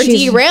like they're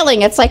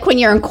derailing. It's like when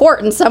you're in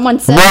court and someone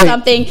says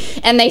something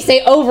and they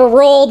say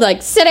overruled,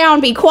 like sit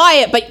down, be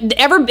quiet, but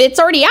it's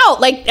already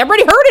out. Like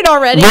everybody heard it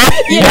already.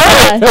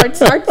 It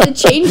starts to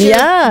change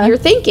your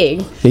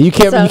thinking. Yeah, you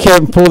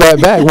can't pull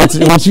that back once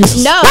you.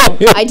 No,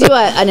 I do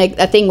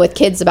a thing with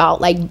kids about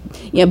like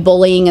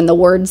bullying and the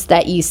words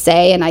that you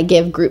say, and I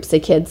give groups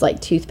of kids like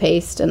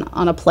toothpaste and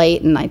on a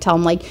plate, and I tell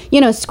them like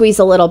squeeze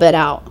a little bit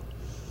out.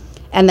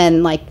 And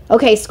then like,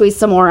 okay, squeeze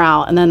some more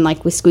out. And then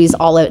like we squeeze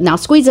all of it. Now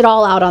squeeze it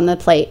all out on the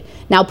plate.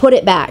 Now put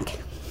it back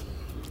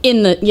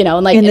in the,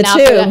 in the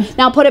tube.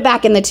 Now put it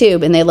back in the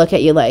tube. And they look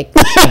at you like, you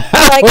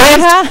That's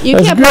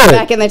can't good. put it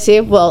back in the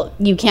tube. Well,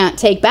 you can't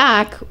take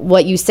back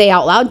what you say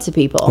out loud to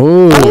people.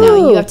 Ooh.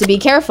 You have to be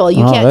careful.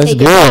 You can't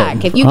take it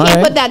back. If you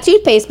can't put that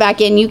toothpaste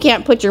back in, you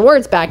can't put your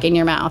words back in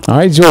your mouth. All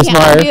right, Joyce You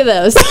Meyer. can't do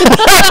those.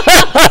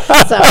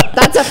 So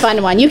that's a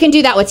fun one. You can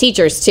do that with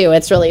teachers too.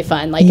 It's really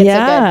fun. Like it's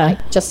a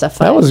good, just a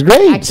fun that was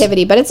great.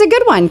 activity. But it's a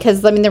good one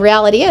because the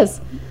reality is,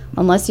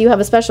 unless you have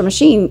a special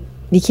machine,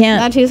 you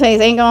can't. That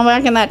toothpaste ain't going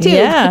back in that tube.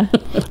 Yeah.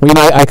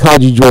 Well, I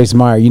called you Joyce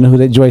Meyer. You know who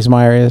that Joyce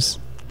Meyer is?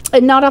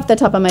 Not off the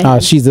top of my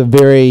head. She's a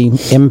very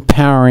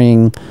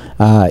empowering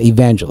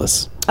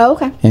evangelist. Oh,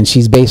 okay. And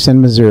she's based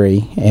in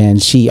Missouri,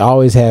 and she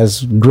always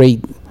has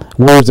great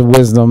words of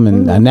wisdom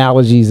and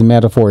analogies and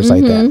metaphors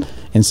like that.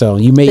 And so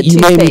you made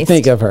me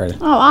think of her.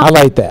 Oh, awesome.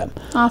 I like that.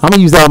 Awesome. I'm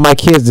gonna use that with my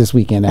kids this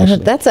weekend.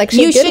 Actually, That's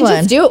actually you a good should one.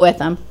 just do it with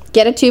them.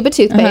 Get a tube of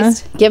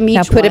toothpaste. Give them each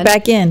Now put one. it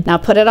back in. Now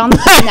put it on the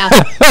now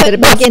put it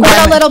back in.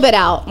 Squirt a little bit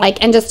out,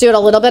 and just do it a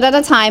little bit at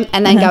a time,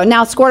 and then go.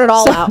 Now squirt it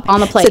all out on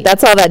the plate. So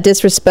that's all that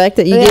disrespect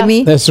that you give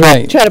me. That's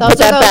right. Try to Those put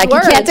that are back.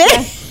 those You can't do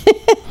words,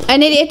 it.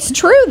 And it's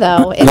true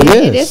though.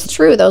 It is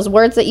true. Those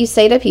words that you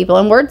say to people,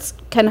 and words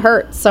can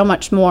hurt so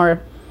much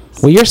more.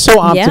 Well, you're so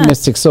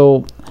optimistic.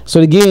 So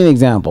to give you an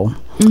example,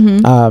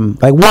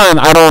 like one,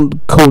 I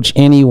don't coach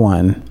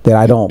anyone that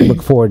I don't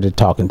look forward to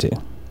talking to.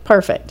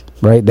 Perfect.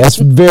 Right, that's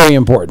very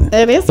important.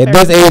 It is. At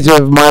this age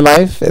of my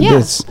life,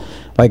 it's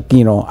like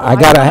I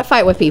gotta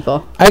fight with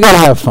people. I gotta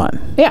have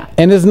fun. Yeah,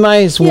 and it's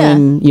nice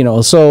when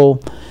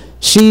So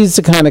she's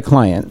the kind of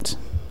client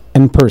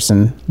and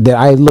person that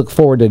I look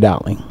forward to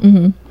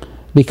dialing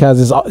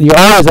because you're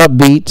always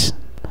upbeat,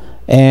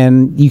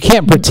 and you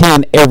can't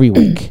pretend every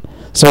week.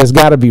 So it's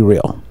got to be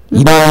real.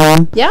 You know what I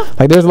mean? Yeah.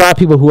 Like there's a lot of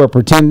people who are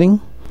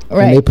pretending.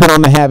 Right. And they put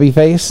on the happy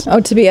face. Oh,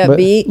 to be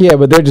upbeat.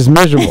 But they're just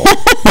miserable.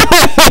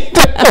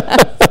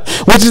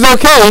 Which is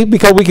okay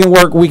because we can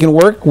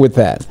work with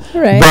that.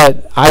 Right.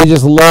 But I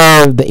just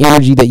love the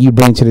energy that you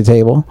bring to the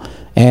table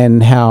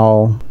and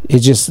how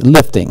it's just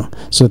lifting.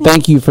 So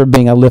thank you for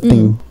being a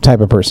lifting type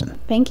of person.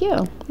 Thank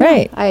you.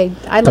 Right. I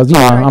Because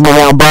I'm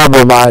around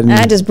Barbara a lot. And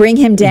I just bring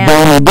him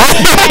down.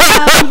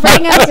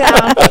 bring us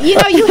down.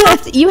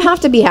 You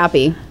have to be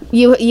happy.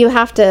 You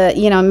have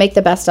to make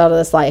the best out of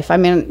this life. I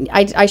mean,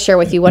 I share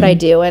with you what I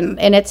do,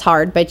 and it's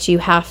hard, but you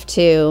have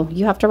to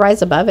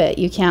rise above it.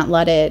 You can't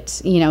let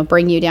it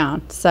bring you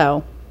down.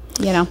 So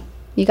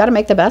you got to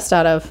make the best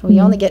out of.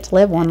 You only get to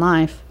live one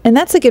life. And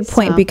that's a good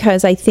point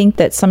because I think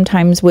that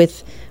sometimes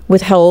with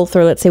health,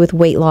 or let's say with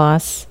weight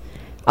loss,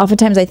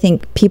 oftentimes I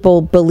think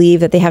people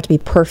believe that they have to be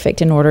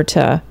perfect in order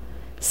to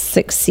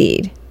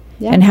succeed.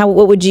 Yeah. And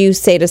what would you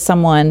say to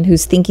someone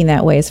who's thinking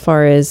that way, as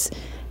far as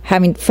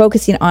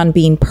focusing on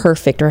being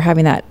perfect, or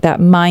having that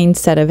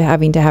mindset of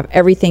having to have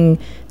everything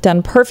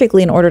done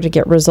perfectly in order to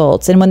get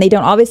results? And when they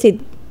don't,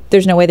 obviously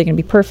there's no way they're going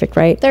to be perfect,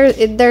 right?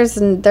 There's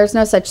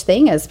no such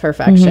thing as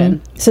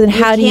perfection. So then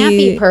how do you... can't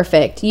be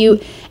perfect.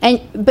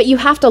 But you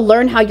have to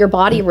learn how your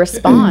body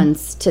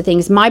responds to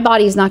things. My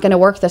body's not going to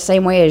work the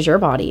same way as your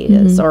body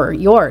is or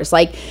yours.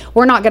 Like,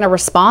 we're not going to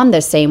respond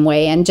the same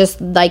way. And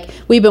just like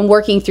we've been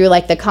working through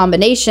like the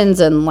combinations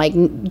and like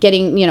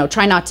getting,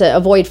 try not to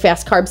avoid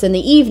fast carbs in the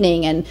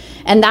evening.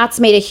 And that's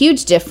made a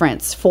huge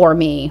difference for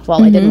me.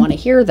 Well, I didn't want to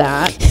hear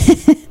that.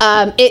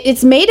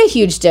 It's made a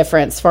huge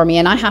difference for me,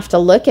 and I have to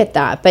look at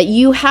that. But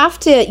you have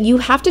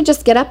to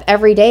just get up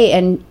every day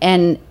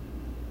and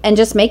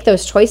just make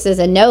those choices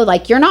and know,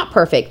 like, you're not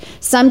perfect.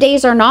 Some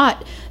days are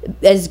not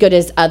as good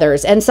as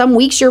others, and some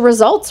weeks your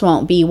results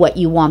won't be what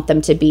you want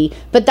them to be.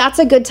 But that's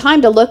a good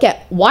time to look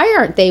at, why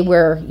aren't they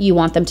where you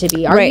want them to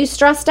be? Are you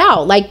stressed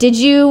out? Like, did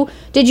you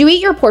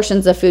eat your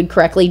portions of food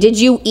correctly? Did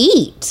you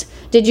eat?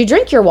 Did you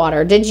drink your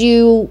water? Did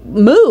you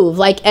move?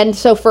 Like, and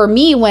so for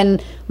me,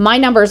 when my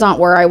numbers aren't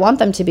where I want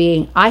them to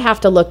be, I have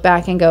to look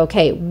back and go,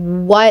 okay,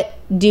 what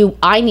do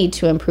I need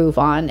to improve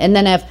on? And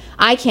then if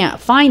I can't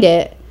find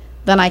it,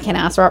 then I can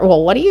ask Robert,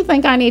 well, what do you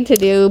think I need to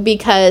do?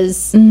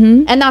 Because,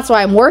 and that's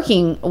why I'm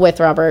working with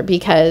Robert,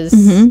 because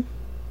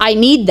I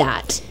need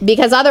that.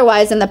 Because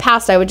otherwise, in the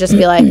past, I would just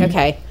be like,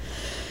 okay,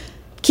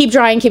 keep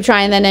trying.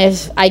 Then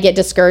if I get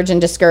discouraged,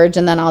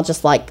 and then I'll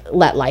just like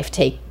let life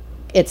take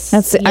its.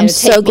 I'm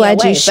so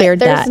glad you shared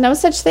that. There's no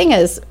such thing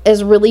as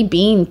really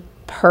being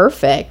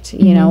perfect.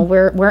 You know,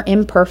 we're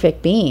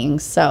imperfect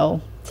beings,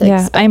 so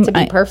to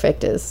be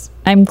perfect is.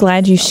 I'm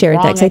glad you shared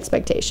that. Wrong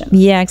expectation.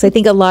 Yeah, because I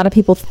think a lot of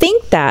people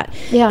think that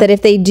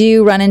if they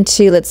do run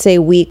into, let's say,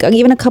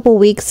 even a couple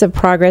weeks of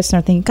progress, and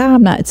are thinking,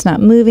 God, it's not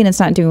moving,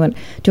 it's not doing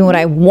what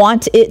I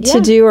want it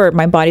to do, or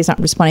my body's not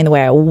responding the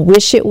way I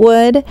wish it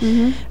would,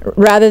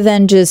 rather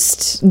than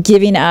just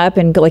giving up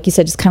and, like you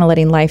said, just kind of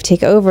letting life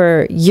take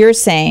over. You're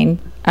saying,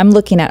 I'm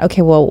looking at,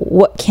 okay, well,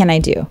 what can I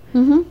do?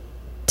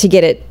 To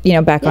get it,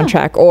 back on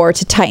track, or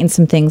to tighten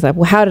some things up.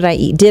 Well, how did I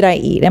eat? Did I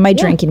eat? Am I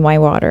drinking my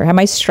water? Am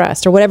I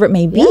stressed? Or whatever it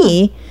may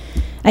be.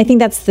 I think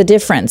that's the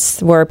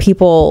difference, where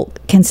people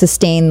can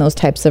sustain those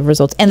types of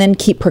results and then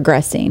keep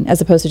progressing,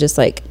 as opposed to just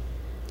like,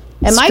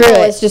 and my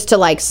goal is just to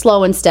like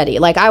slow and steady.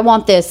 Like, I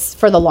want this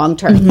for the long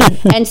term.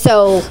 And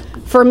so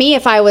for me,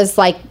 if I was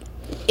like,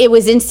 it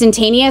was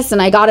instantaneous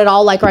and I got it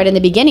all like right in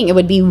the beginning, it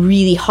would be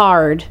really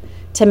hard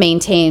to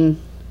maintain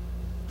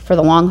for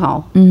the long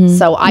haul.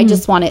 So I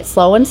just want it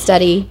slow and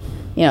steady.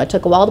 It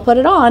took a while to put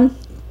it on,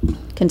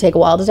 can take a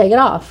while to take it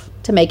off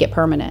to make it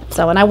permanent.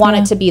 So, and I want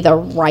it to be the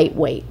right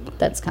weight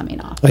that's coming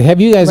off. Like, have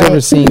you guys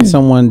ever seen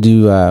someone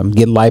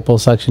get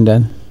liposuction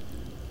done?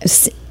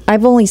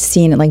 I've only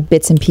seen it like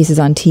bits and pieces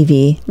on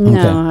TV.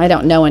 No, I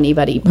don't know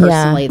anybody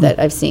personally that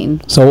I've seen.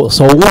 So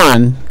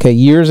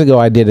years ago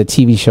I did a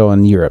TV show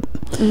in Europe,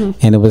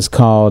 and it was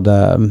called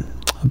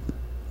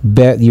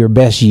Your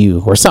Best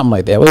You, or something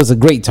like that. It was a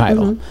great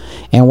title.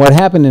 And what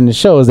happened in the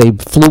show is they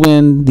flew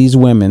in these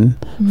women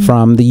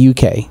from the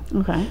UK,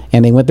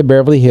 and they went to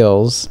Beverly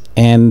Hills,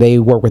 and they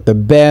worked with the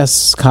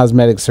best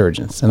cosmetic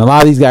surgeons. And a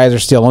lot of these guys are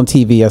still on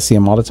TV. I see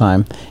them all the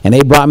time. And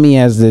they brought me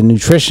as the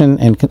nutrition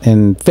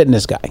and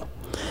fitness guy.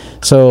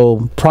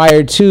 So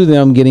prior to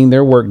them getting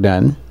their work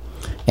done,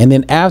 and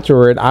then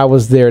afterward, I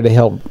was there to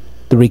help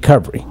the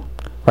recovery.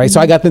 Right,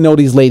 so I got to know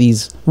these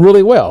ladies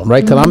really well,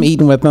 right? Because I'm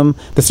eating with them.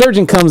 The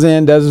surgeon comes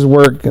in, does his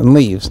work, and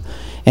leaves.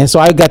 And so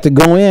I got to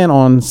go in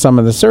on some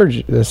of the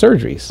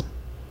surgeries.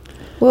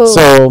 Whoa.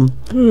 So,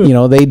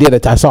 they did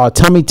it. I saw a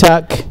tummy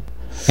tuck,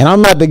 and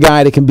I'm not the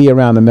guy that can be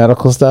around the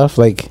medical stuff.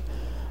 Like,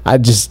 I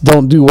just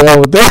don't do well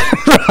with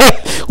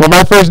that. When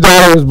my first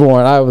daughter was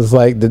born, I was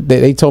like,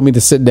 they told me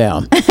to sit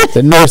down.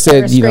 The nurse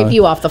said, scrape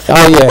you off the floor.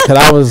 Oh yeah, because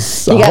I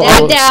was. You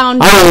got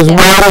down. I was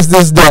wide as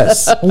this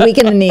desk. Weak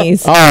in the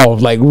knees. Oh,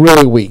 like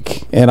really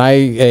weak. And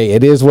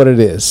it is what it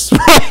is.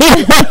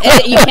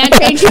 You can't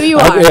change who you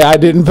are. I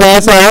didn't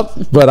pass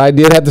out, but I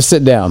did have to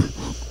sit down.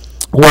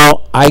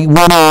 Well, I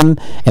went on,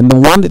 and the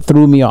one that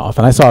threw me off,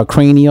 and I saw a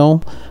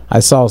cranial. I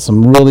saw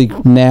some really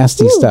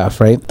nasty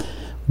stuff, right?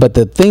 But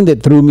the thing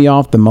that threw me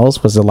off the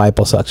most was the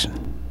liposuction.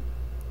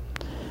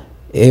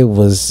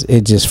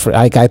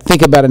 I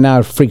think about it now,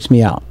 it freaks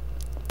me out.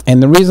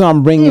 And the reason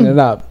I'm bringing it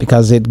up,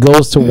 because it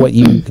goes to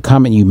the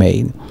comment you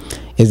made,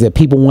 is that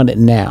people want it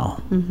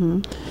now.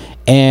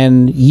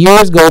 And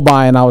years go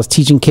by, and I was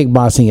teaching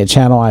kickboxing at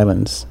Channel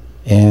Islands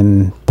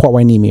in Port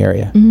Hueneme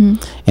area.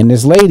 And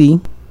this lady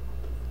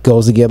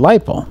goes to get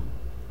lipo.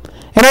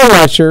 And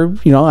I watch her,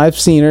 I've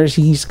seen her.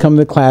 She's come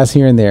to class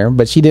here and there,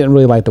 but she didn't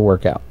really like the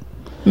workout.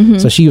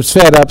 So she was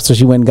fed up, so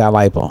she went and got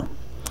lipo.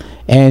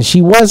 And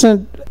she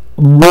wasn't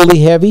really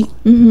heavy.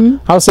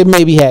 I would say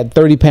maybe had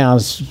 30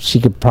 pounds she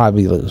could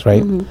probably lose,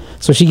 right?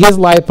 So she gets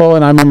lipo,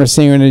 and I remember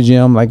seeing her in the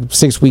gym like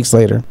 6 weeks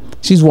later.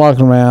 She's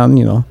walking around,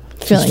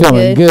 she's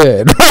feeling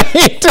good,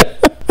 right?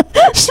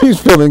 She's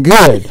feeling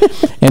good.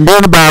 And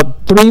then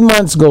about 3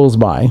 months goes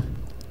by,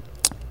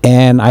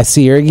 and I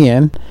see her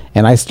again,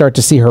 and I start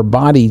to see her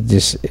body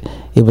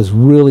it was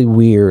really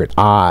weird,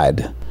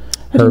 odd.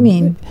 What do you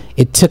mean?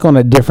 It took on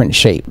a different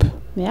shape.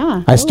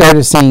 Yeah. I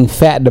started seeing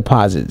fat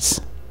deposits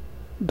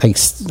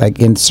like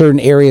in certain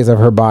areas of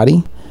her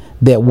body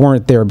that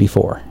weren't there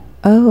before.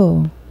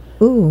 Oh.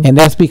 Ooh. And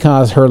that's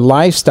because her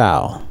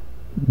lifestyle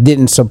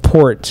didn't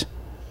support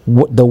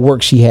the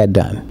work she had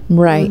done.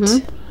 Right.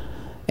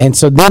 And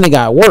so then it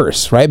got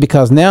worse, right?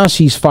 Because now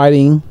she's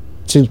fighting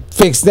to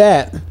fix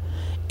that,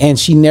 and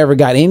she never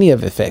got any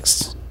of it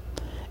fixed.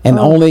 And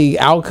the only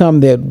outcome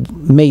that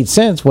made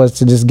sense was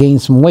to just gain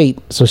some weight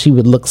so she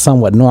would look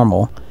somewhat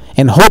normal,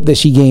 and hope that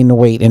she gained the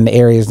weight in the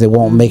areas that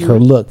won't make her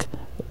look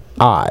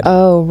odd.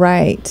 Oh,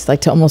 right.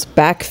 Like to almost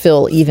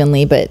backfill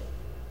evenly, but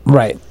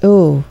Right.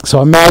 oh.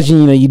 So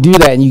imagine, you do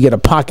that and you get a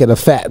pocket of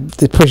fat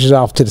that pushes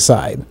off to the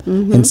side.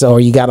 And so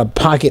you got a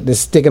pocket that's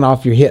sticking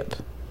off your hip.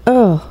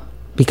 Oh.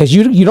 Because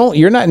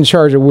you're not in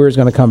charge of where it's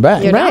going to come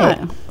back. You're Right.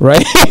 not.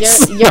 Right?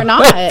 You're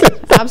not.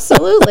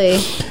 Absolutely.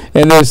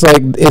 And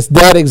it's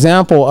that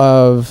example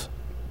of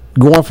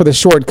going for the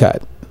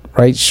shortcut,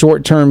 right?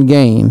 Short-term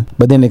gain,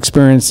 but then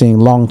experiencing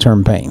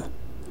long-term pain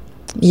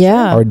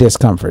Yeah. or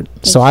discomfort.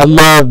 So I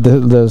love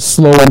the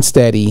slow and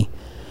steady,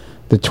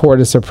 the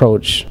tortoise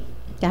approach.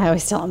 Yeah, I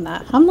always tell them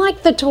that. I'm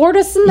like the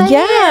tortoise in the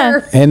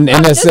hare. And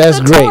that's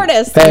the great.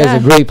 tortoise. That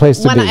is a great place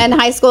to be. In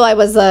high school, I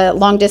was a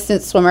long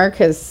distance swimmer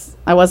because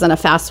I wasn't a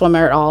fast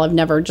swimmer at all. I've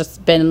never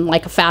just been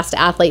like a fast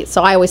athlete.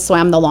 So I always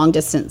swam the long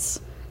distance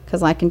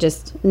because I can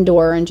just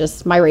endure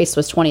my race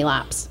was 20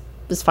 laps.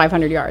 It was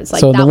 500 yards.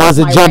 Like, so the ones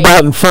that jump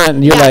out in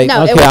front, you're okay,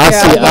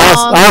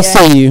 I'll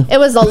see you. It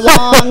was a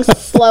long,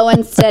 slow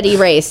and steady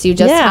race. You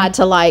just had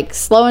to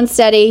slow and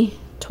steady,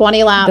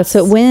 20 laps. That's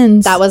what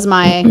wins. That was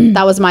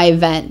my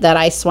event that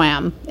I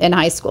swam in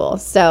high school.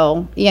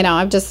 So,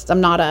 I'm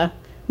not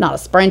a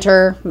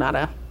sprinter, not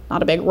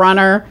a big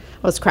runner.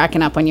 I was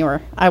cracking up when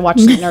I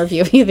watched an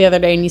interview of you the other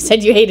day and you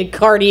said you hated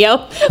cardio.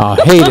 I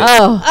hate it.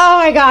 Oh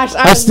my gosh.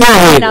 I still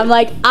hate it. I'm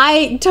like,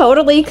 I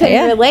totally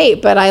couldn't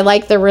relate, but I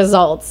like the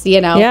results,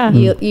 Yeah.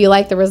 You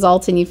like the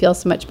results and you feel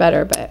so much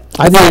better, but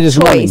I did it this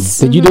morning. choice.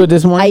 Did you do it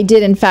this morning? I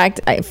did, in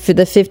fact, for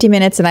the 50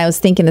 minutes, and I was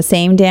thinking the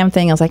same damn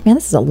thing. I was like, man,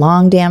 this is a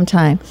long damn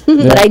time.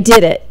 But I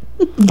did it.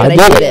 I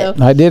did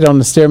it. I did on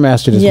the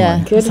Stairmaster this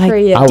morning. good for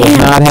you. I was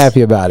not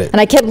happy about it.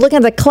 And I kept looking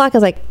at the clock. I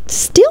was like,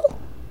 still?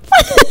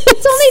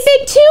 It's only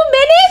been 2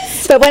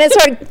 minutes. But when it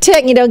started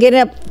ticking, getting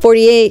up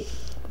 48,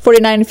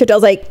 49, 50, I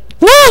was like,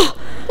 whoa!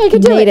 I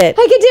could do it. I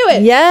could do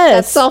it. Yes.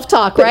 That's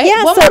self-talk, right?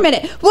 Yeah,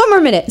 One more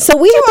minute. So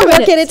we have to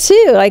work at it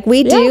too. Like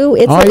we do.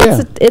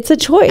 It's a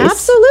choice.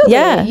 Absolutely.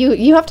 Yeah.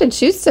 You have to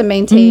choose to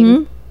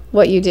maintain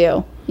what you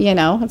do.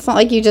 It's not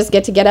like you just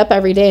get up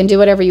every day and do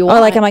whatever you want.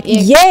 Or I'm like,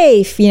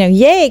 yay,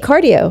 yay,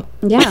 cardio.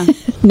 Yeah.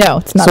 No,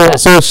 it's not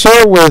that. So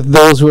share with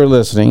those who are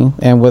listening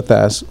and with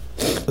us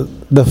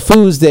the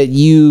foods that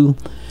you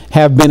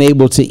have been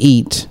able to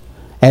eat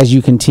as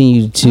you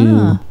continue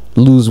to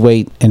lose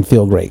weight and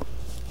feel great.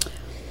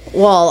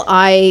 Well,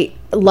 I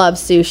love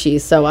sushi,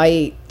 so I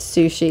eat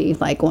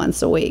sushi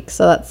once a week.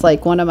 So that's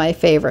one of my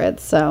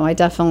favorites. So I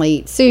definitely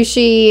eat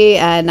sushi,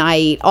 and I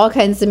eat all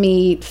kinds of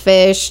meat,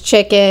 fish,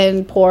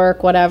 chicken,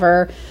 pork,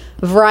 whatever.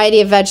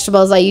 Variety of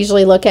vegetables. I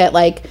usually look at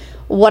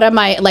what haven't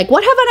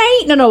I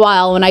eaten in a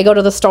while when I go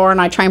to the store and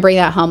I try and bring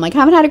that home.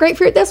 Haven't had a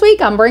grapefruit this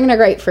week? I'm bringing a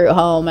grapefruit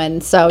home.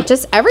 And so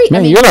just you're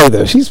like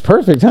that. She's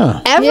perfect,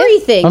 huh?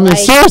 Everything. I mean,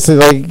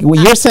 seriously, when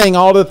you're saying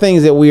all the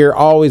things that we are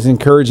always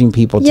encouraging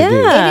people to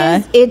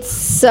do. It's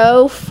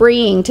so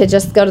freeing to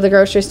just go to the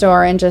grocery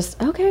store and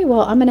just, okay,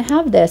 well, I'm going to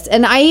have this.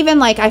 And I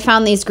even I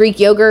found these Greek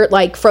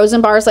yogurt,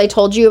 frozen bars I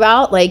told you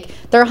about.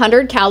 They're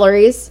 100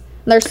 calories.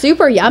 They're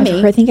super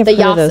yummy. I think I've heard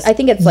of those. I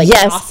think it's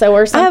Yasso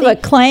or something. I have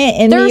a client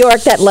in New York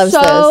that loves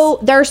those.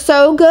 They're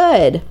so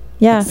good.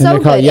 Yeah. And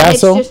they're called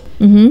Yasso?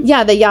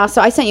 Yeah, the Yasso.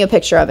 I sent you a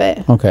picture of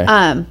it. Okay.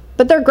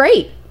 But they're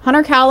great.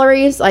 100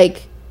 calories,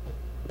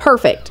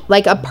 perfect.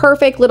 A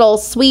perfect little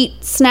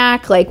sweet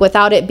snack,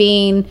 without it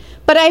being...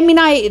 But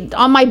I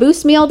on my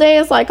boost meal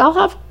days, I'll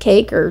have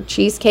cake or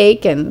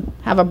cheesecake and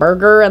have a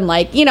burger and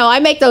I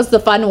make those the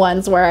fun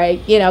ones where I,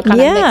 kind of mix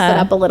it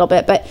up a little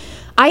bit. But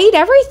I eat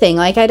everything.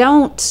 I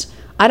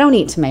don't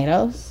eat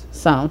tomatoes.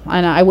 So I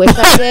know I wish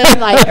I did.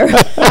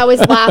 I always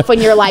laugh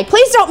when you're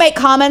please don't make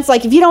comments.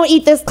 If you don't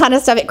eat this kind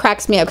of stuff, it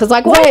cracks me up. Because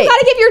you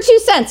gotta give your 2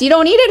 cents. You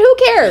don't eat it,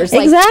 who cares?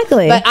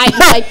 Exactly. But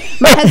I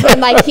my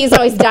husband, he's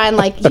always dying.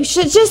 You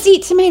should just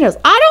eat tomatoes.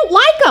 I don't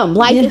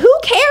like them. Who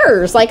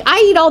cares?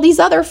 I eat all these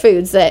other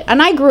foods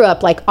and I grew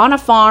up on a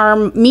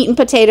farm, meat and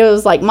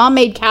potatoes. Mom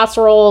made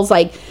casseroles.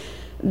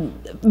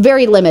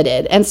 Very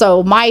limited, and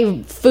so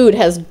my food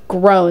has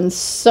grown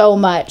so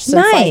much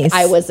since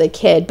I was a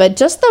kid. But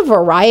just the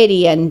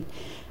variety, and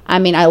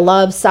I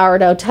love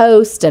sourdough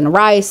toast and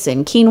rice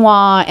and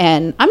quinoa,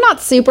 and I'm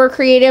not super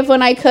creative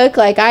when I cook.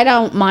 I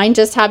don't mind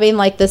just having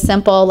the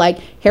simple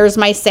here's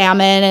my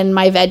salmon and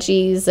my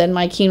veggies and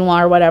my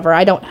quinoa or whatever.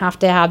 I don't have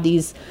to have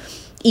these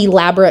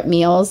elaborate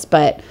meals,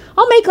 but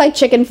I'll make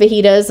chicken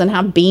fajitas and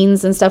have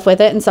beans and stuff with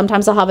it, and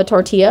sometimes I'll have a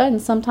tortilla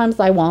and sometimes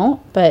I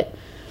won't, but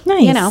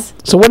nice.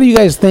 So what do you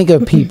guys think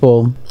of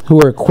people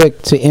who are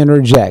quick to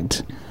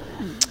interject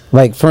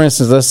Like, for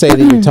instance, let's say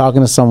that you're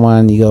talking to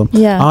someone, you go,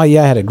 oh,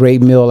 yeah, I had a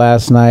great meal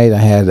last night. I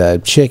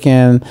had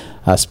chicken,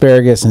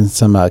 asparagus, and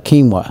some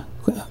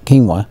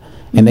quinoa.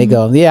 And they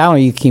go, yeah, I don't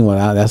eat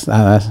quinoa. That's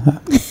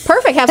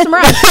perfect. Have some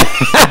rice.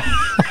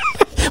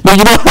 But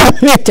you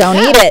know, don't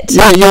eat it.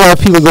 Yeah, you have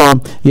people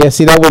going, yeah,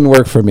 see, that wouldn't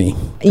work for me.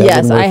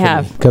 Yes, I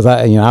have. Because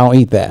I don't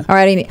eat that. All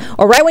right.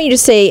 Or right when you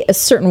just say a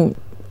certain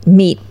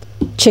meat,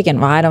 chicken,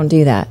 well, I don't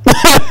do that.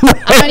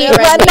 I don't eat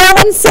red meat. No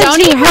one said don't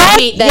you eat red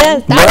meat then.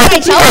 Yes. That's what I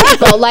tell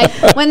people.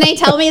 Like, when they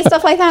tell me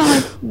stuff like that,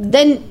 I'm like,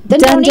 then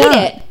don't eat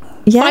it.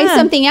 Yeah. Find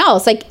something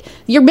else. Like,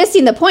 you're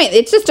missing the point.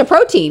 It's just a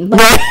protein.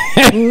 Like,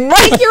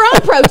 make your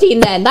own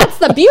protein then. That's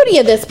the beauty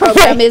of this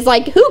program is,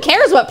 like, who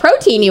cares what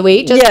protein you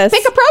eat? Just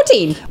pick a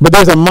protein. But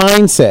there's a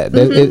mindset.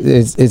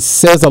 It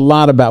says a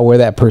lot about where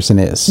that person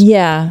is.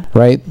 Yeah.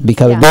 Right?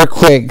 Because they're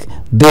quick.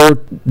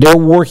 They're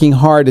working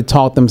hard to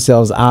talk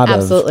themselves out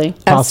of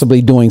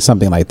possibly doing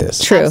something like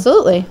this. True.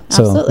 Absolutely.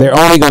 So they're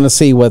only going to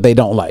see what they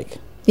don't like.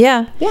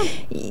 Yeah.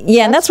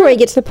 And that's where you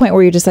get to the point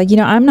where you're just like,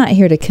 I'm not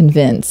here to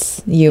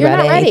convince you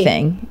about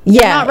anything.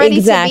 You're not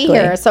ready to be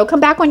here. So come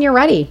back when you're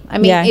ready. I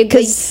mean,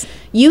 because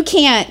you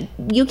can't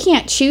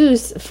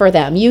choose for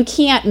them. You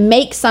can't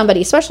make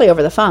somebody, especially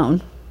over the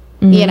phone,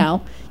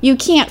 you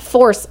can't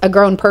force a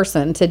grown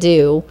person to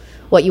do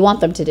what you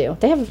want them to do.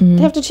 They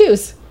have to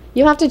choose.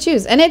 You have to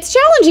choose. And it's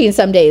challenging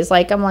some days.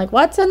 Like, I'm like,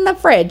 what's in the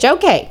fridge?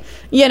 Okay.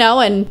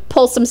 And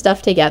pull some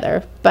stuff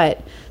together.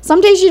 But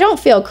some days you don't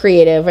feel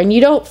creative and you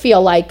don't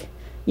feel like,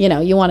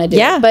 you want to do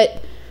it.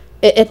 But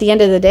at the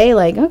end of the day,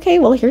 like, okay,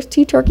 well, here's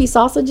 2 turkey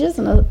sausages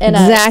and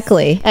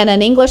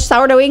an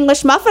sourdough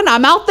English muffin.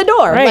 I'm out the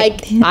door. Right.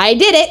 Like, I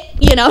did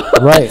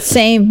it, Right.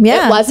 Same.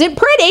 Yeah. It wasn't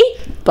pretty,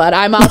 but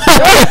I'm out the door.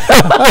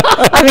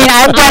 I mean,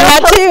 I've done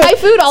that too. My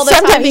food all the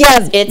time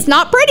because it's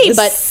not pretty,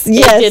 but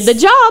it did the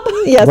job.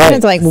 Yeah,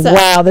 sometimes like,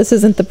 wow, this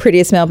isn't the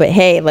prettiest meal, but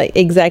hey, like,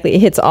 exactly, it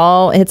hits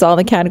all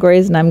the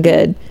categories, and I'm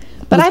good.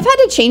 But I've had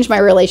to change my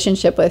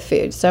relationship with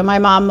food. So my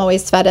mom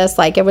always fed us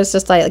like it was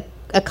just like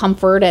a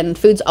comfort, and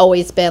food's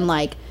always been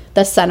like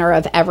the center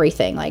of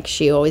everything. Like,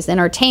 she always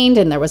entertained,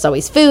 and there was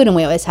always food, and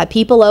we always had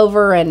people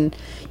over, and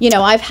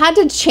I've had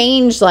to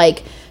change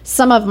like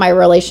some of my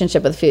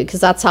relationship with food,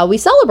 because that's how we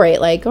celebrate.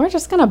 Like, we're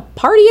just gonna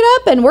party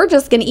it up, and we're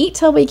just gonna eat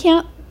till we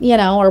can't,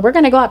 or we're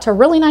gonna go out to a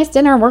really nice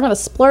dinner and we're gonna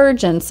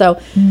splurge. And so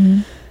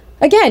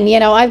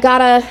again,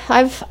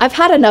 I've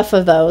had enough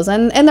of those,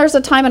 and there's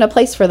a time and a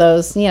place for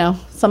those,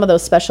 some of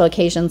those special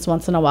occasions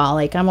once in a while.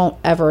 Like, I won't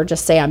ever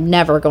just say I'm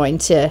never going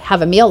to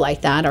have a meal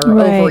like that or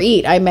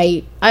overeat. I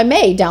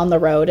may down the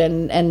road,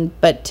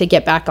 but to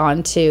get back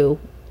on to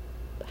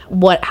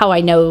how I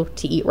know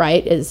to eat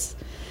right is,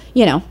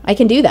 I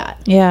can do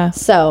that. Yeah.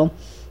 So,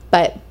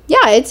 but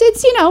yeah,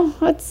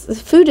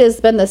 it's food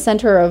has been the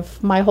center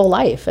of my whole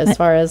life as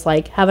far as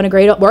like we're having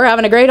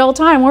a great old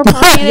time. We're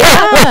partying it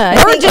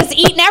up. We're just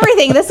eating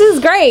everything. This is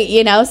great,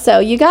 So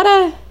you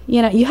gotta,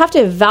 you have to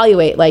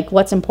evaluate like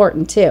what's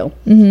important too.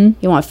 Mm-hmm.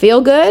 You want to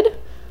feel good,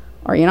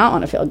 or you not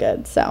want to feel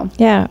good. So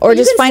yeah, or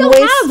just find ways.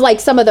 Have like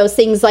some of those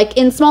things like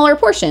in smaller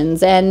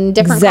portions and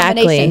different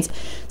combinations.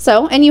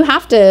 So, and you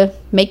have to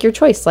make your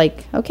choice.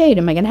 Like, okay,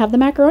 am I going to have the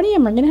macaroni?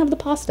 Am I going to have the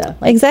pasta?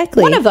 Like,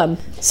 exactly, one of them.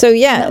 So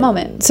yeah, that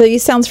moment. So you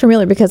sounds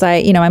familiar because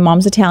my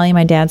mom's Italian,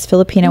 my dad's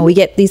Filipino. Mm-hmm. We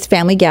get these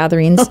family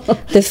gatherings.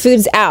 The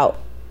food's out.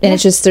 And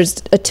it's just, there's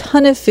a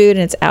ton of food, and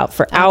it's out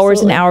for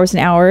hours and hours and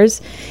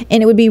hours.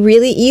 And it would be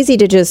really easy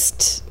to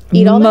just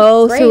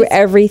mow through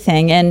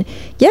everything. And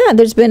yeah,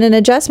 there's been an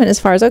adjustment as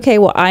far as, okay,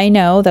 well, I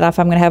know that if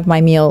I'm going to have my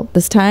meal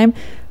this time,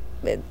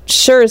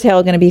 sure as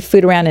hell going to be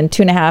food around, in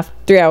 2.5,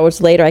 3 hours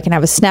later, I can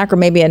have a snack or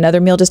maybe another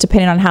meal, just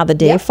depending on how the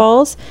day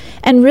falls.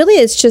 And really,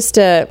 it's just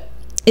a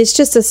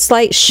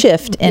slight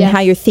shift in how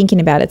you're thinking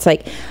about it. It's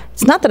like,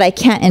 it's not that I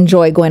can't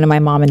enjoy going to my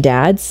mom and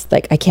dad's,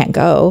 like I can't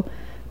go.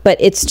 But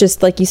it's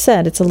just, like you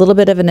said, it's a little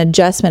bit of an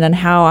adjustment on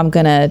how I'm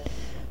going to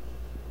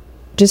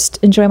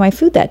just enjoy my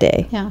food that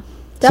day. Yeah.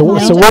 So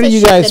where do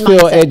you guys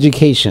feel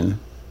education,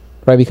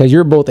 right? Because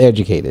you're both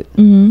educated.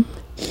 Mm-hmm.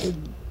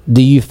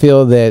 Do you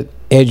feel that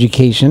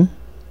education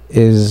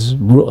is,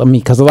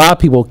 because a lot of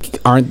people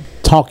aren't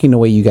talking the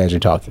way you guys are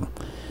talking.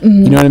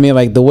 Mm-hmm. You know what I mean?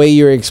 Like the way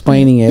you're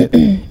explaining it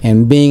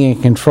and being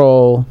in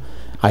control,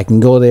 I can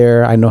go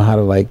there. I know how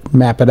to like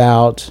map it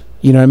out.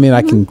 You know what I mean?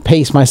 Mm-hmm. I can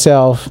pace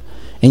myself.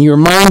 And you're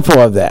mindful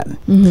of that.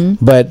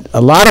 Mm-hmm. But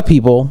a lot of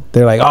people,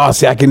 they're like, oh,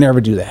 see, I can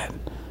never do that.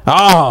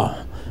 Oh,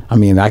 I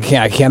mean, I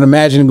can't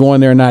imagine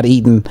going there and not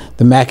eating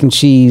the mac and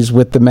cheese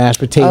with the mashed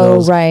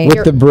potatoes,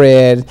 with the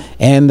bread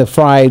and the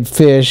fried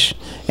fish.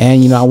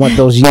 And, I want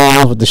those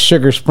yams with the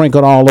sugar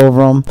sprinkled all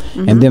over them.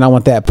 Mm-hmm. And then I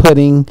want that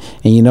pudding.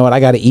 And you know what? I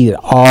got to eat it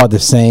all at the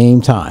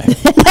same time.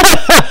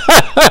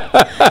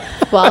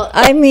 Well,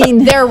 I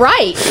mean, they're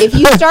right. If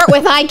you start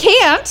with I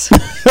can't,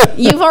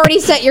 you've already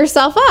set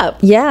yourself up.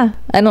 Yeah.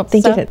 I don't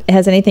think it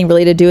has anything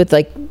really to do with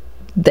like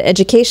the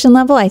education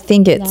level. I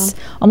think it's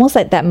almost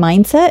like that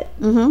mindset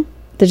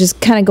They're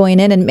just kind of going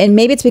in, and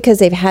maybe it's because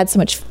they've had so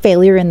much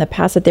failure in the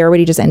past that they're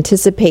already just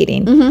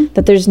anticipating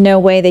that there's no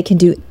way they can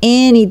do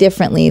any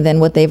differently than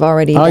what they've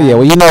already done. Yeah,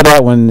 well, you know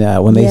that when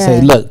they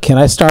say, look, can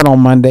I start on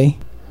Monday?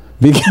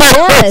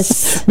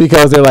 Because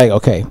because they're like,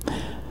 okay,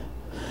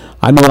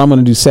 I know what I'm going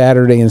to do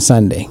Saturday and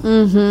Sunday.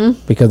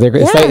 Because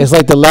it's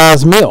like the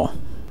last meal.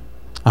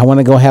 I want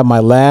to go have my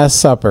last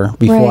supper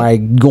before I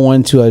go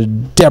into a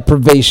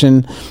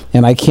deprivation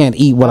and I can't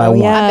eat what I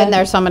want. I've been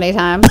there so many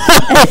times.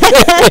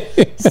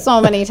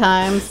 So many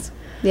times.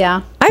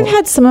 Yeah. I've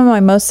had some of my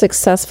most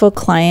successful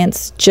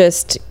clients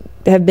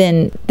they had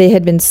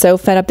been so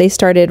fed up. They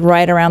started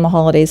right around the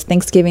holidays,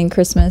 Thanksgiving,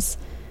 Christmas,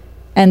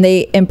 and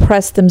they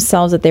impressed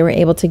themselves that they were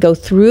able to go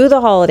through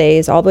the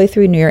holidays all the way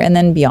through New Year and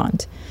then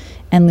beyond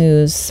and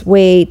lose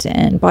weight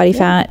and body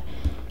fat.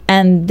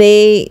 And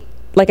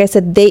like I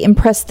said, they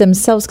impressed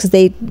themselves because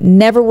they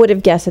never would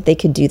have guessed that they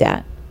could do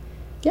that.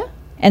 Yeah.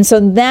 And so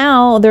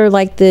now they're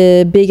like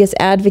the biggest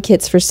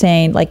advocates for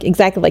saying, like,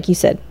 exactly like you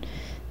said,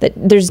 that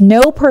there's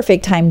no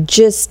perfect time.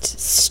 Just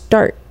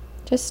start.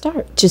 Just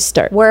start. Just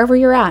start. Wherever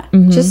you're at.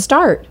 Just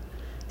start.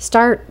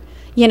 Start.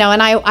 You know,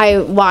 and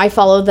I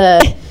follow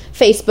the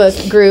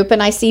Facebook group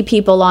and I see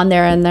people on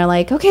there and they're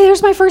like, okay,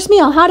 there's my first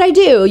meal. How'd I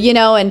do? You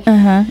know, and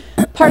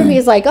part of me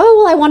is like, oh,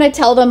 well, I want to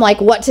tell them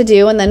like what to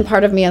do. And then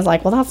part of me is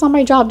like, well, that's not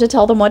my job to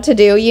tell them what to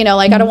do. You know,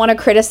 like I don't want to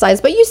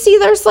criticize, but you see,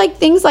 there's like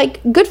things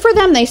like good for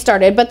them. They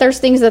started, but there's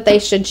things that they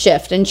should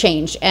shift and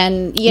change.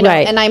 And, you know,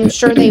 and I'm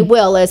sure they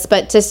will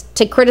but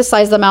to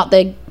criticize them out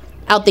the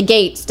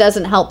gates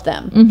doesn't help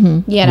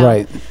them, you know?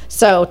 Right.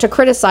 So to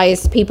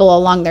criticize people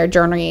along their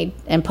journey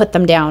and put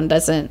them down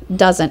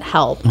doesn't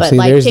help. But see,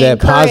 like there's to that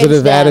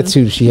positive them,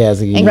 attitude she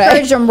has again.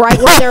 Encourage them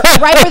right where they're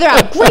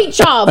at. Great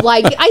job.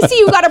 Like I see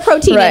you got a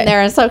protein in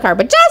there and so carb,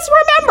 but just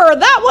remember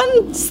that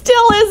one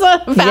still is a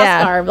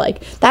fast carb.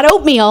 Like that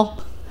oatmeal.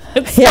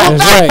 It's still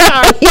fast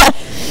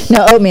carb.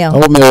 No, oatmeal.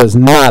 Oatmeal is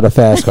not a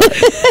fast carb.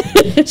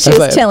 She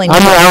was telling me.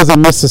 I was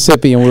in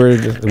Mississippi and we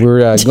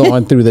were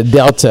going through the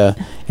Delta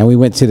and we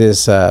went to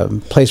this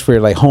place for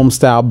like home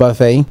style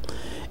buffet,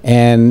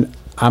 and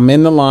I'm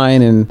in the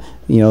line and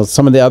you know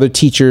some of the other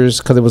teachers,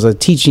 because it was a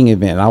teaching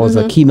event. I was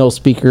a keynote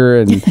speaker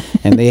and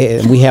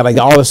we had like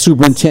all the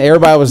superintendent,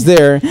 everybody was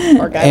there.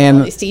 Poor guy, and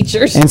all these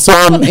teachers. And so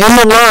I'm in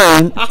the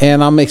line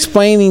and I'm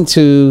explaining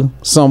to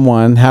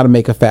someone how to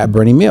make a fat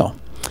burning meal.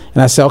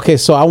 And I said, okay,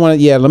 so I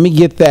want to, let me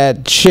get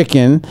that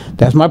chicken.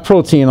 That's my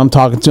protein. I'm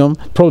talking to him,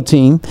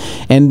 protein.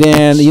 And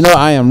then, you know,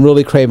 I am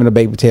really craving a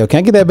baked potato. Can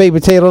I get that baked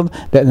potato?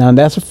 Now,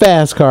 that's a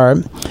fast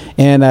carb.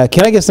 And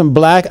can I get some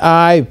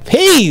black-eyed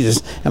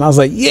peas? And I was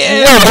like,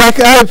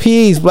 black-eyed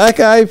peas.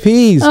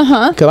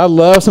 Because I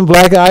love some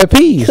black-eyed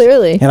peas.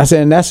 Clearly. And I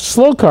said, and that's a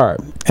slow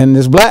carb. And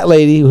this black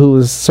lady who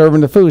was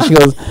serving the food, she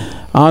goes,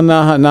 oh,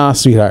 no,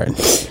 sweetheart.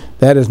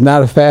 That is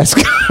not a fast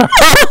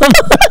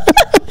carb.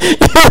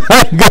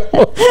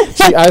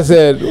 I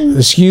said,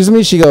 excuse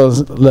me? She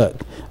goes, look,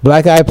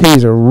 black-eyed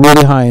peas are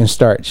really high in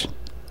starch.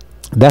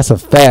 That's a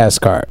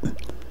fast carb.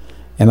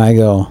 And I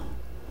go,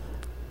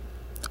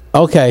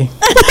 okay.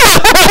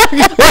 How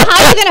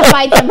are you going to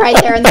fight them right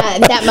there in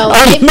that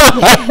moment?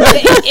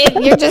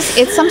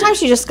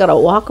 Sometimes you just got to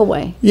walk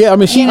away. Yeah, I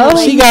mean, she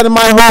got in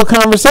my whole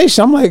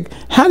conversation. I'm like,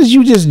 how did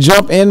you just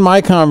jump in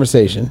my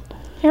conversation?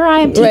 Here I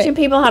am teaching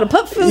people how to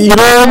put food. You know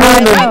what I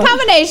mean? Right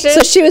combination.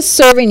 So she was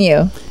serving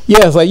you.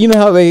 Yeah, it's like, you know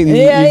how you're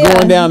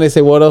going down, they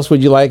say, what else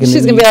would you like? And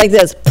she's going to be like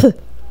this.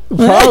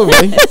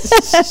 Probably.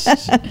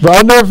 But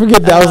I'll never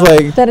forget that. I was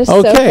like, that is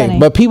so funny.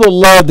 But people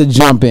love to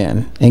jump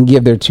in and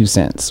give their 2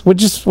 cents,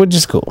 which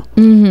is cool.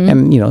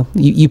 And, you know,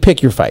 you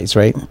pick your fights,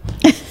 right?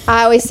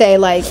 I always say,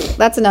 like,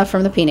 that's enough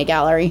from the peanut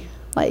gallery.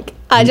 Like,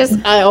 you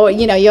don't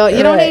need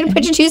to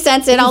put your 2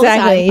 cents in all the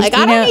time. Like,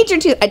 I don't need your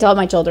 2. I tell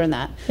my children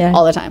that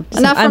all the time.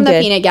 Enough from the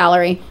peanut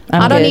gallery.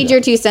 I don't need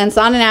your 2 cents.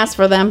 I didn't ask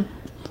for them.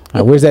 All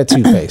right, where's that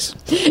toothpaste?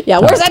 Where's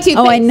that toothpaste?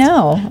 Oh, I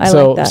know. I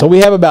like that. So we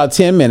have about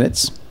 10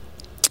 minutes.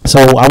 So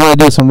I want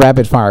to do some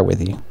rapid fire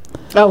with you.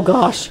 Oh,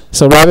 gosh.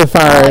 So rapid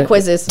fire.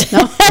 Quizzes.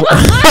 No.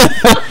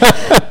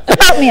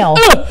 Oatmeal.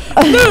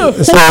 I'm going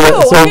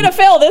to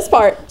fail this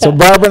part. So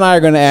Barbara and I are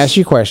going to ask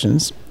you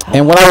questions.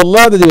 And what I would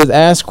love to do is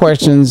ask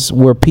questions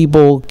where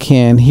people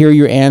can hear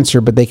your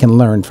answer, but they can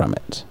learn from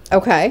it.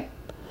 Okay.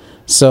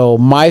 So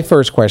my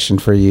first question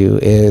for you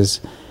is,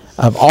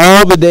 of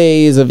all the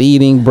days of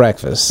eating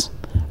breakfast,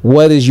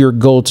 what is your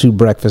go-to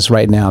breakfast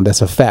right now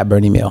that's a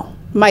fat-burning meal?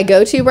 My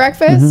go-to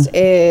breakfast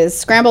is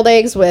scrambled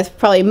eggs with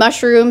probably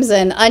mushrooms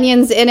and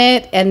onions in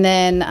it, and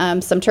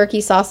then some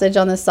turkey sausage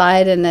on the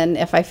side. And then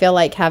if I feel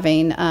like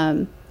having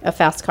a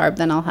fast carb,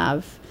 then I'll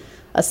have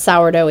a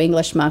sourdough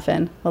English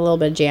muffin, a little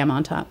bit of jam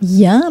on top.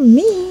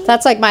 Yummy.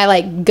 That's like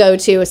my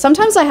go-to.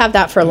 Sometimes I have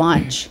that for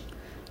lunch.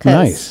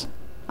 Nice.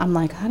 I'm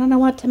like, I don't know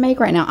what to make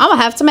right now. I'm going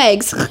to have some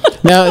eggs.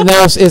 Now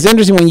it's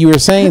interesting when you were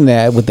saying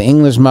that with the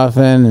English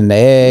muffin and the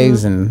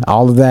eggs and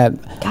all of that.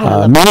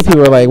 Many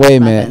people are like, wait a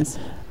minute.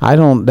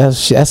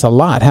 That's a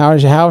lot. How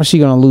is she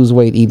going to lose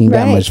weight eating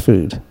that much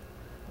food?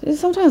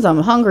 Sometimes I'm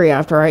hungry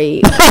after I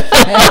eat.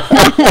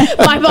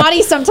 My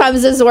body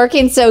sometimes is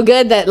working so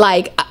good that,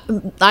 like,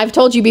 I've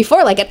told you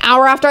before, like an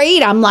hour after I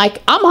eat, I'm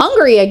like, I'm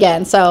hungry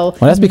again. So,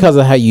 well, that's because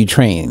of how you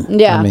train.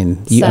 Yeah. I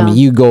mean,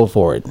 you go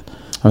for it.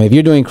 I mean, if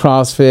you're doing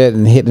CrossFit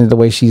and hitting it the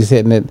way she's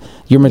hitting it,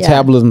 your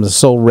metabolism is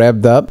so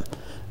revved up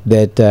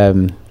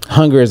that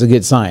hunger is a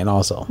good sign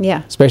also.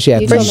 Yeah. Especially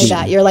after you told me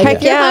that. You're like,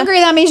 if you're hungry,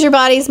 that means your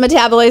body's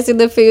metabolizing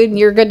the food and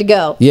you're good to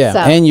go. Yeah. So.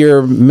 And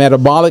your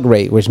metabolic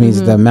rate, which means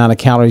the amount of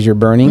calories you're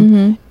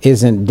burning,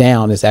 isn't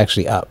down, it's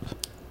actually up.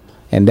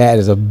 And that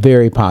is a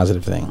very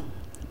positive thing.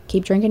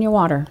 Keep drinking your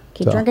water.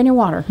 Keep drinking your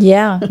water.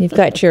 Yeah. You've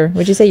got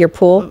would you say your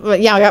pool?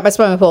 Yeah, I got my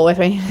swimming pool with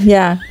me.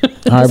 Yeah.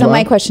 So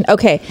my question.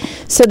 Okay.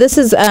 So this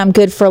is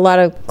good for a lot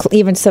of,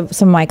 even some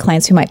of my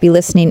clients who might be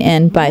listening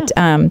in. But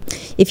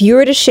if you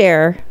were to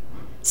share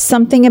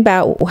something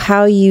about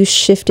how you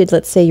shifted,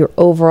 let's say, your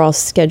overall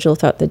schedule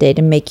throughout the day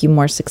to make you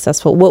more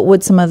successful, what were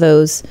some of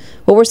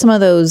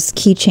those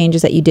key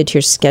changes that you did to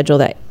your schedule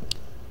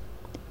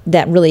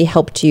that really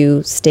helped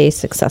you stay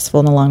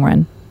successful in the long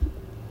run?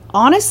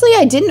 Honestly,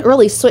 I didn't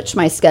really switch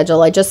my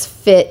schedule. I just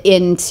fit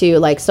into,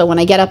 like, so when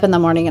I get up in the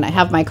morning and I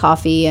have my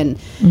coffee and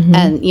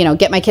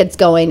get my kids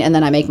going, and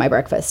then I make my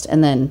breakfast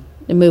and then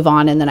move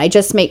on. And then I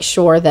just make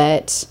sure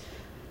that,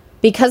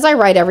 because I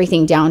write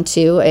everything down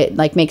too, it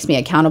like makes me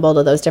accountable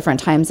to those different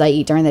times I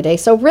eat during the day.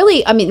 So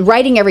really, I mean,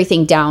 writing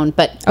everything down,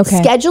 but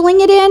scheduling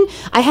it in,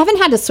 I haven't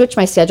had to switch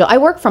my schedule. I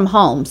work from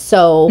home.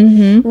 So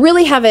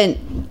really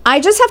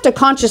I just have to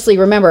consciously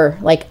remember,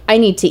 like, I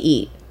need to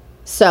eat.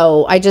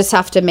 So I just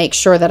have to make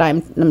sure that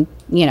I'm,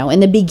 in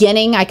the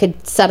beginning, I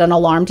could set an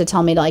alarm to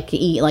tell me to, like,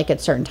 eat like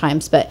at certain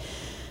times. But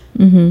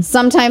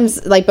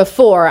sometimes, like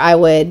before, I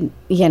would,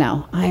 I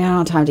don't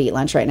have time to eat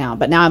lunch right now.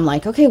 But now I'm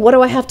like, okay, what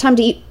do I have time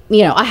to eat?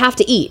 I have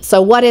to eat.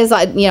 So what is,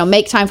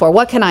 make time for?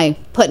 What can I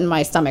put in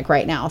my stomach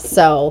right now?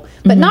 So,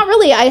 but not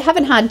really. I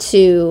haven't had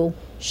to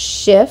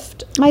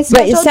shift my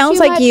schedule. But it sounds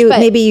like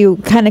maybe you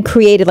kind of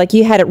created, like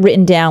you had it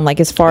written down, like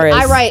as far as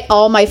I write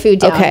all my food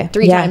down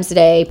 3 times a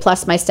day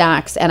plus my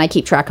snacks, and I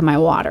keep track of my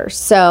water.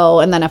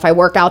 So, and then if I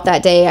work out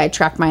that day, I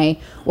track my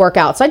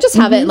workout. So I just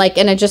have it like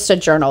in just a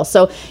journal.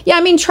 So yeah,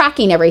 I mean,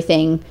 tracking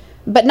everything,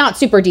 but not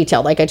super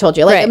detailed, like I told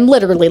you. Like I'm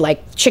literally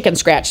like chicken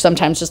scratch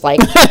sometimes, just like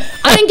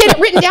I didn't get it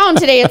written down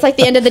today. It's like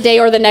the end of the day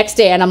or the next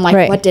day, and I'm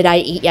like, what did I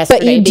eat yesterday?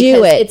 But you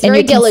do it. It's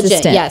very diligent.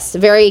 Consistent. Yes,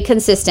 very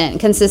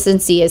consistent.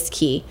 Consistency is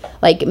key.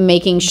 Like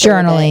making sure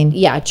journaling.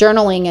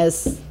 Journaling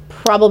is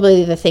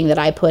probably the thing that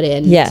I put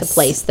in to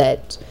place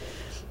that,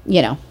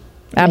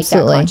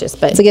 absolutely conscious.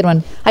 But it's a good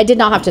one. I did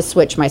not have to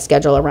switch my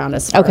schedule around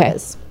as far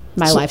as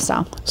my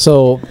lifestyle.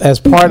 So as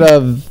part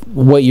of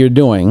what you're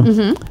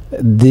doing,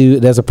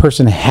 does a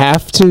person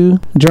have to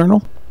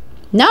journal?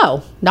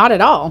 No, not at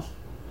all.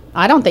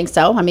 I don't think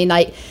so. I mean,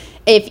 like,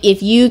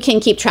 if you can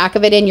keep track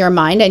of it in your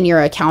mind and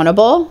you're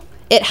accountable,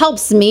 it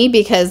helps me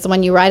because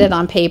when you write it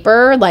on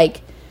paper,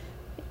 like,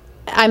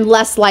 I'm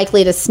less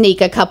likely to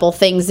sneak a couple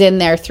things in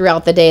there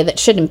throughout the day that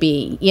shouldn't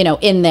be,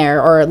 in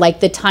there, or like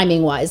the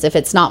timing wise, if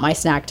it's not my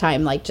snack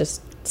time, like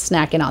just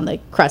snacking on the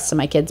crust of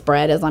my kids'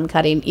 bread as I'm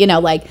cutting,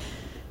 like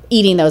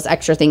eating those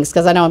extra things,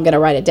 because I know I'm going to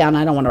write it down.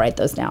 I don't want to write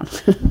those down.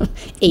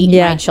 8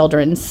 my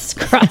children's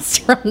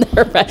crust from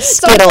their bread.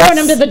 So I'm throwing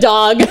them to the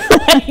dog.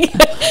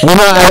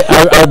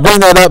 I bring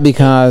that up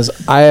because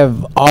I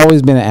have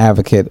always been an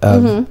advocate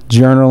of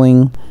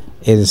journaling.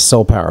 It is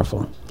so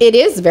powerful. It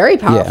is very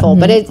powerful,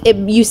 but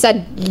you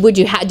said,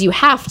 do you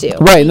have to?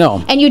 Right,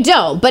 no. And you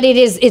don't, but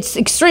it's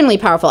extremely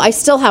powerful. I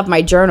still have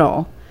my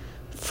journal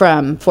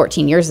from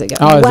 14 years ago.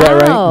 Oh, is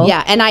that right?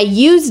 Yeah, and I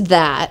used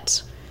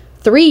that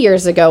 3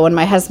 years ago when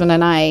my husband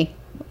and I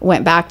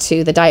went back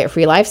to the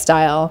diet-free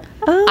lifestyle.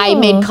 I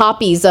made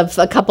copies of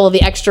a couple of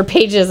the extra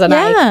pages, and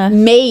I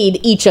made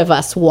each of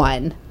us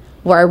one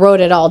where I wrote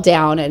it all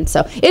down. And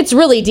so it's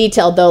really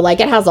detailed, though. Like,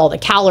 it has all the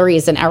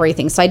calories and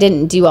everything. So I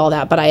didn't do all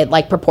that, but I had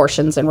like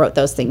proportions and wrote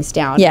those things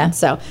down. Yeah. And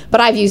so, but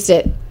I've used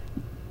it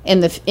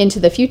into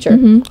the future.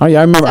 Oh yeah,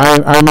 I remember.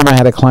 I remember I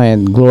had a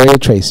client, Gloria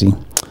Tracy.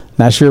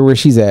 Not sure where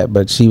she's at,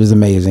 but she was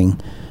amazing.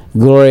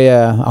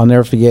 Gloria, I'll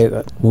never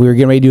forget. We were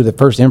getting ready to do the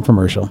first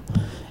infomercial,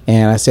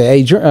 and I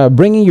said, "Hey,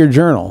 bring in your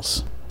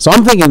journals." So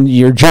I'm thinking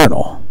your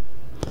journal.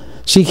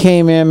 She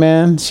came in,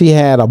 man. She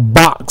had a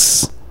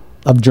box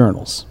of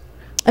journals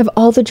of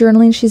all the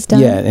journaling she's done.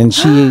 Yeah, and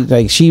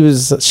she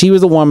was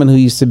a woman who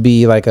used to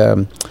be like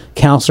a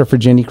counselor for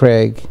Jenny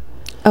Craig.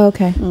 Oh,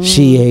 okay.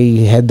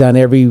 She had done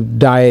every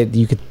diet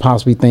you could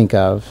possibly think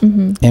of.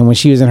 And when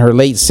she was in her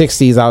late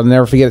 60s, I'll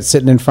never forget it,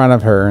 sitting in front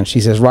of her, and she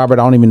says, "Robert,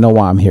 I don't even know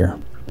why I'm here."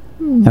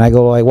 And I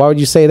go, like, "Why would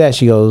you say that?"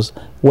 She goes,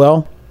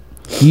 "Well,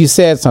 you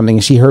said something,"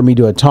 and she heard me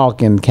do a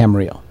talk in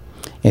Camarillo.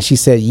 And she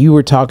said, "You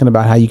were talking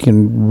about how you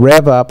can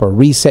rev up or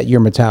reset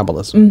your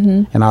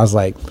metabolism." And I was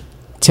like,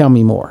 "Tell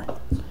me more."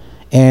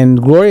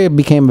 And Gloria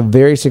became a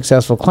very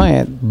successful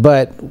client,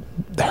 but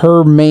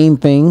her main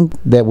thing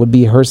that would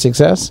be her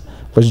success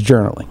was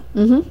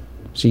journaling.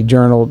 She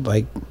journaled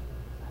like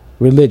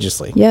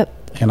religiously.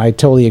 Yep. And I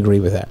totally agree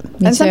with that.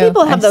 And some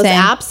people have those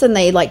apps and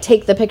they like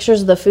take the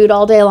pictures of the food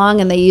all day long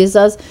and they use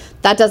those.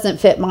 That doesn't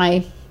fit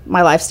my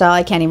lifestyle.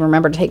 I can't even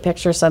remember to take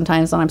pictures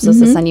sometimes when I'm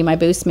supposed to send you my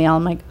boost meal.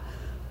 I'm like,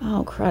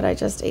 oh crud, I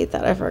just ate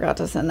that. I forgot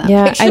to send that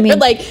picture. I mean,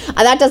 like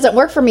that doesn't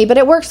work for me, but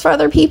it works for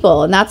other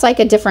people. And that's like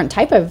a different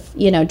type of,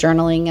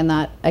 journaling and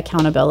that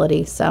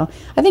accountability. So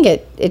I think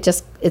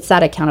it's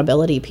that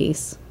accountability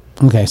piece.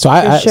 Okay. So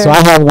I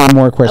have one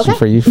more question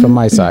for you from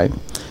my side.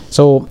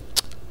 So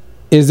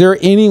is there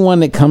anyone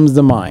that comes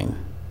to mind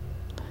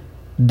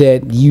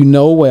that you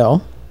know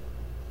well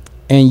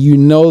and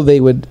they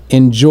would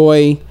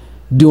enjoy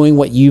doing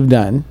what you've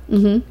done,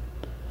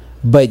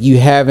 but you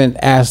haven't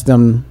asked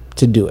them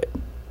to do it?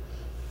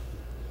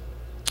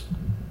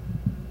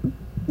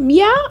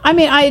 Yeah, I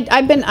mean,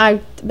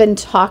 I've been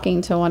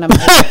talking to one of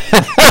my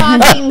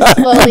talking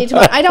slowly to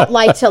one. I don't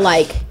like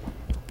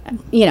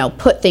to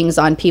put things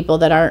on people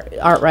that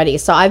aren't ready.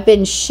 So I've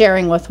been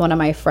sharing with one of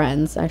my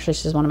friends. Actually,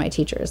 she's one of my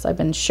teachers. I've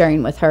been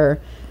sharing with her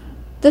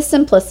the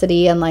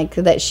simplicity and like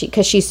that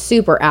because she's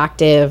super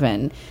active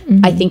and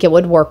I think it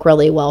would work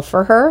really well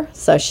for her.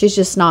 So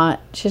she's not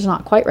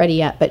quite ready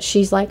yet, but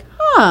she's like,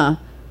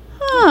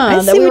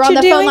 I see we were what on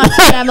you're the doing. phone last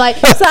time. I'm like,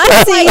 so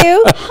I see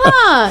you.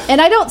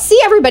 And I don't see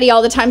everybody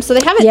all the time, so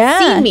they haven't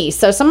seen me.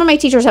 So some of my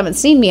teachers haven't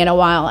seen me in a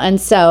while,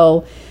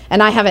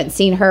 and I haven't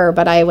seen her.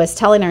 But I was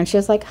telling her, and she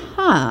was like,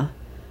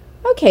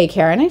 okay,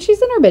 Carin, and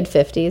she's in her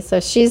mid-50s,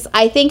 so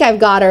I think I've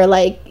got her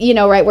like,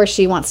 right where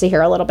she wants to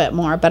hear a little bit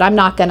more. But I'm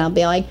not gonna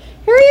be like,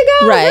 here you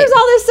go, here's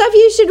all this stuff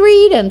you should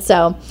read,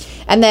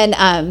 and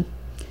then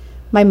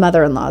my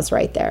mother-in-law's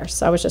right there.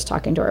 So I was just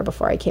talking to her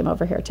before I came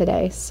over here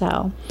today.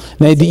 So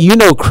now, do you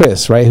know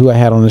Kris, right, who I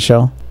had on the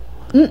show?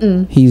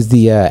 Mm-mm. He's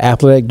the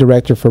athletic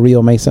director for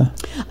Rio Mesa.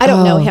 I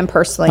don't know him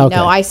personally. Okay.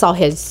 No, I saw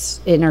his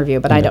interview,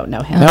 but I don't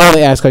know him. I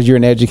only ask because you're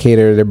an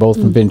educator. They're both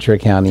from Ventura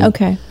County.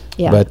 Okay.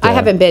 Yeah, but I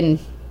haven't been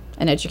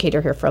an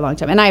educator here for a long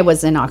time. And I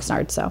was in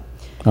Oxnard, so.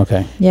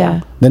 Okay.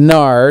 Yeah. The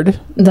NARD.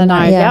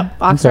 Yep.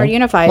 Oxnard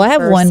Unified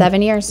for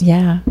 7 years.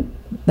 Yeah.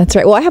 That's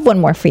right. Well, I have one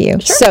more for you.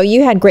 Sure. So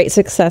you had great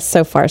success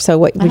so far. So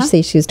what would you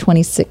say she was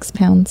 26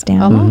 pounds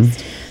down?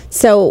 Almost.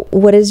 So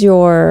what is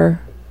your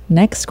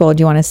next goal,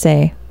 do you want to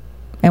say?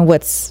 And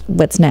what's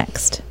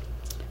next?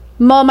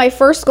 Well, my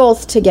first goal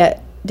is to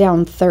get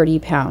down 30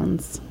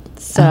 pounds.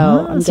 So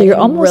I'm getting you're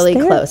almost really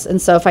there. close.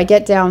 And so if I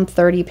get down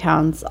 30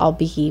 pounds, I'll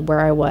be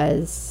where I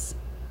was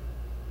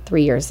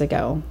 3 years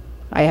ago.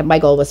 My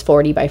goal was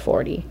 40 by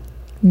 40.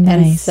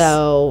 Nice. And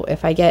so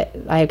if I got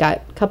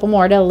a couple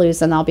more to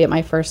lose and I'll be at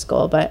my first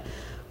goal, but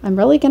I'm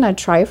really going to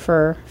try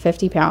for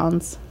 50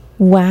 pounds.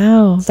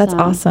 Wow. That's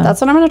awesome. That's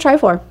what I'm going to try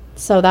for.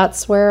 So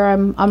that's where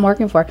I'm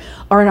working for.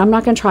 Or I'm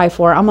not going to try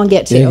for, I'm going to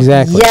get to.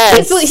 Exactly.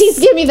 Yes. He's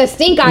giving me the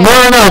stink eye. No.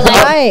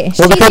 Right.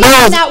 She's using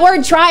that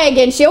word try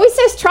again. She always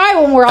says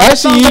try when we're on the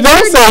phone. Actually, you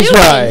don't say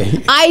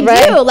try. I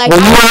do. Like,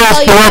 I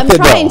tell you I'm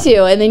trying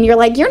to. And then you're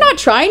like, you're not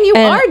trying. You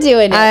are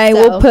doing it. I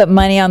will put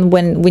money on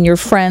when your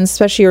friends,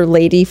 especially your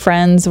lady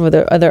friends or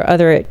the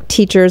other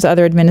teachers,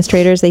 other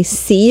administrators, they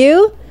see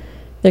you,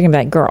 they're going to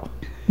be like, girl,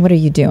 what are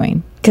you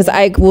doing? Because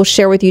I will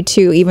share with you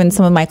too, even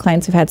some of my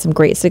clients who've had some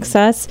great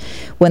success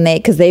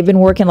because they've been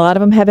working, a lot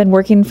of them have been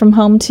working from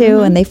home too,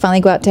 and they finally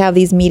go out to have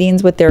these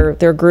meetings with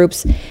their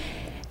groups,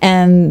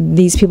 and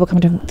these people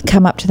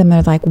come up to them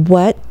and they're like,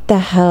 what the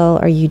hell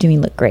are you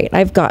doing? Look great.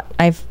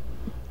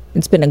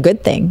 It's been a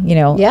good thing,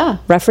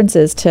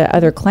 references to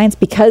other clients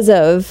because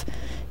of,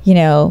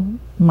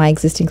 my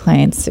existing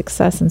clients'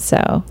 success. And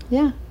so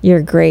you're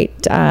a great,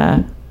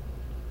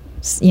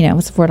 what's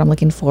the word I'm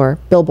looking for?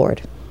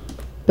 Billboard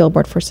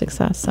for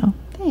success. So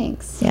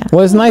thanks. Yeah.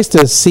 Well, it's nice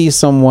to see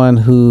someone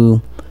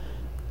who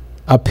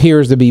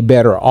appears to be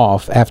better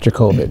off after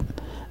COVID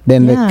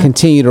than to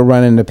continue to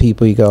run into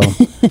people. You go,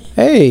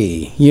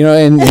 hey,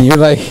 and you're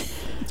like,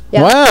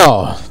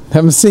 wow,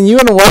 haven't seen you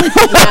in a while.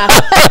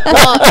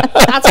 Well,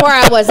 that's where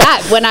I was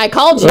at when I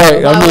called you.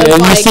 Right.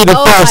 You see the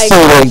first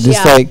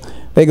two,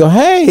 they go,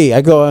 hey.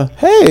 I go,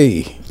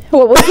 hey.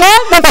 What was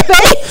that? The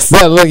face?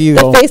 Yeah, look,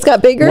 the face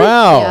got bigger?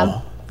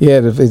 Wow. Yeah,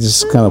 it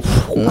just kind of.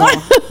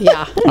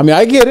 I mean,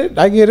 I get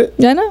it.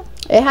 Yeah, no.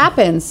 It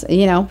happens.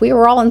 We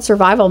were all in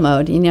survival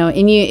mode.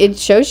 And it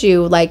shows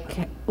you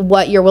like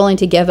what you're willing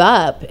to give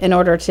up in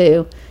order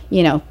to,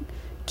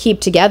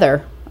 keep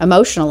together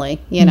emotionally.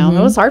 It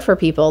was hard for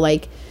people.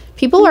 Like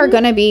people are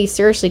going to be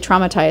seriously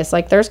traumatized.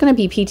 Like there's going to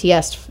be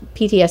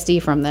PTSD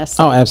from this.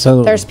 Oh,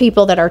 absolutely. There's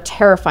people that are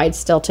terrified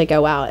still to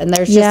go out, and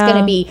there's just going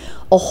to be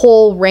a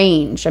whole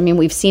range. I mean,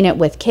 we've seen it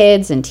with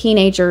kids and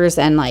teenagers,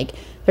 and like.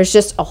 There's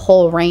just a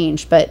whole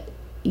range, but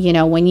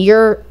when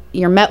you're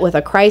met with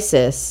a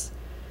crisis,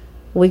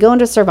 we go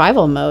into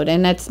survival mode,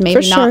 and it's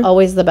maybe not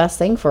always the best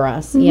thing for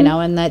us, and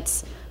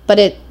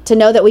to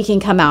know that we can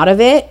come out of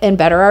it and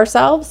better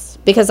ourselves,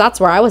 because that's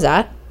where I was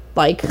at,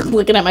 like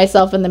looking at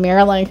myself in the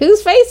mirror, like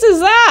whose face is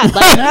that?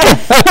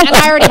 Like, and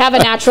I already have a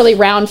naturally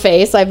round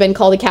face. I've been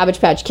called a Cabbage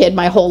Patch Kid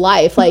my whole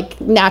life,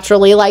 like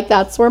naturally, like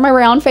that's where my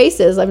round face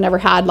is. I've never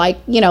had like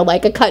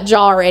a cut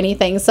jaw or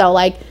anything, so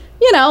like.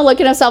 you know,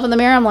 looking at himself in the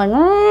mirror. I'm like,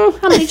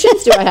 how many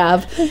chins do I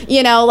have?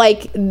 You know,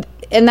 like,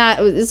 and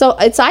that, so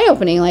it's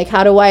eye-opening. Like,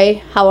 how do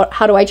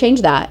I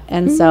change that?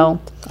 And so,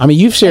 I mean,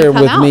 you've shared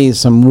with me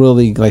some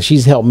really, like,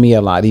 she's helped me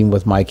a lot, even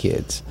with my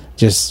kids,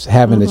 just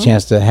having the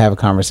chance to have a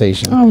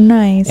conversation. Oh,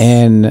 nice.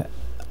 And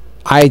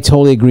I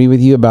totally agree with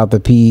you about the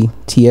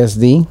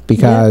PTSD,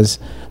 because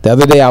the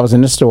other day I was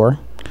in the store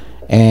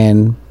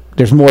and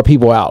there's more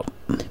people out.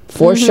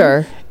 For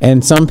sure.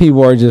 And some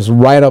people are just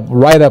right up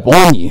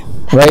on you,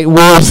 right?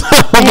 Whereas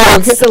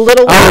it's a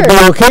little I weird. would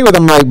be okay with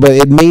them, like, but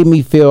it made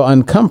me feel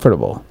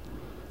uncomfortable.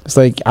 It's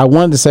like I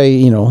wanted to say,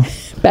 you know,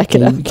 Back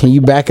it up. Can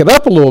you back it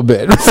up a little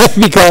bit?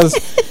 Because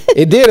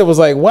it did. It was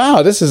like,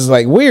 wow, this is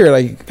like weird.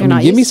 Like,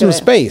 give me some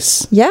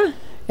space. Yeah.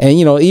 And,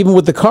 you know, even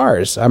with the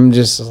cars, I'm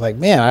just like,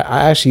 man,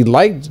 I actually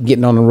like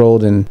getting on the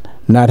road and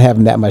not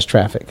having that much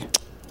traffic.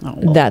 oh,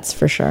 well, That's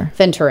for sure.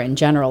 Ventura in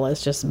general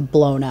is just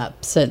blown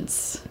up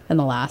since in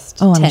the last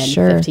 10,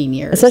 15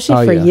 years.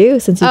 Especially for you,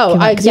 since you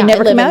I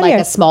never live come in out like here.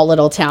 a small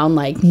little town,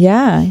 like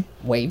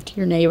wave to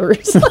your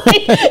neighbors,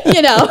 like,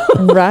 you know.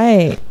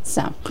 Right.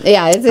 So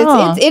yeah,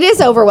 it is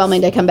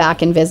overwhelming to come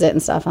back and visit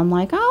and stuff. I'm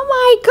like, oh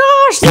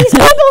my gosh, these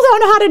people don't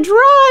know how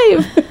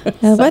to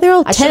drive. Why they're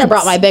all I should have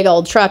brought my big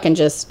old truck and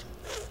just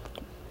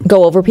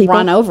go over people.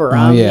 run over them.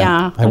 Oh,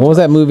 yeah. Like, what was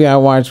that movie I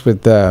watched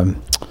with,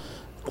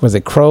 was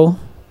it Crow?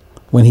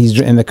 When he's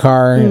in the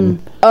car. And,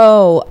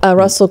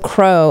 Russell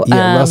Crowe.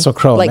 Yeah, Russell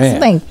Crowe. Like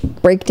something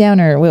breakdown,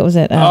 or what was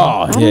it?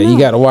 you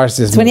got to watch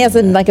this. It's when he has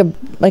like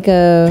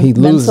a He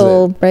loses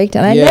mental it.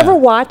 breakdown. I Yeah. never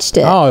watched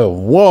it. Oh,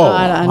 whoa.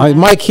 Like,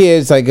 my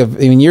kids, like,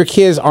 when your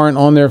kids aren't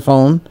on their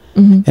phone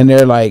and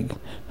they're like,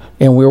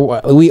 and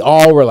we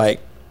all were like,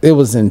 it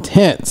was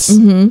intense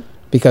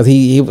because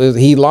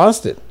he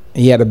lost it.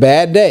 He had a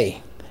bad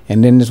day.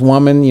 And then this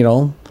woman, you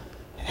know,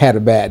 had a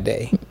bad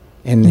day.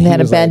 And they he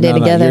had a was bad like, day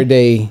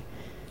together.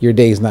 Your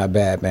day's not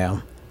bad,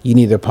 ma'am. You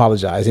need to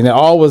apologize. And it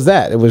all was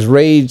that. It was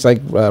rage, like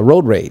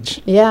road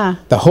rage. Yeah.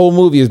 The whole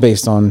movie is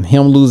based on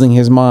him losing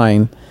his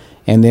mind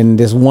and then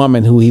this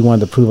woman who he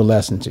wanted to prove a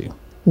lesson to.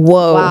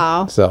 Whoa.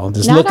 Wow. So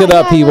just Now look that it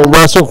up, I people. have-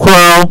 Russell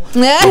Crowe.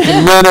 You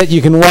can rent it.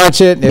 You can watch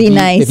it.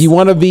 Nice. If you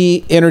want to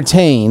be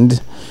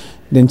entertained,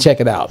 then check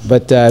it out.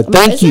 But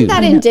thank you. Isn't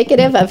that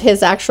indicative of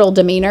his actual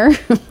demeanor?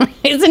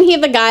 Isn't he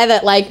the guy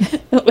that like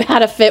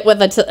had a fit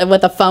with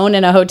a phone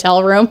in a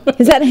hotel room?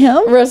 Is that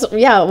him?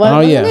 Yeah. Oh,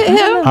 yeah. Wasn't it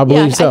him? I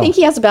believe so. I think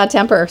he has a bad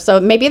temper, so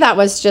maybe that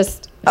was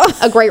just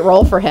a great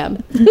role for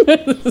him.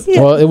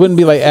 Well, it wouldn't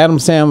be like Adam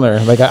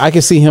Sandler. Like I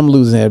could see him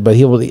losing it, but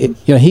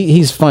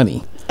he's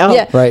funny. Oh,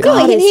 Yeah. Right. God,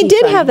 God, and is he he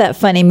did funny. have that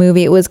funny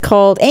movie. It was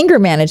called Anger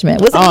Management.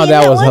 Was it Oh,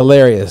 that was one?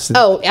 hilarious.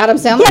 Oh, Adam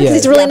Sandler. Yeah, 'cause Yeah.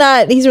 he's really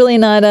not. He's really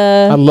not.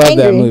 I love that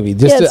angry. movie.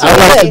 It's I watched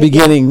really the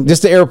beginning,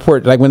 just the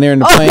airport, like when they're in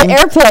the Oh, plane. the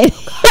airplane.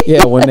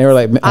 Yeah, when they were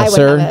like, I would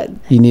sir, have it.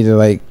 you need to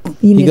like. You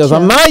He need goes, to-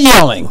 I'm not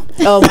yelling.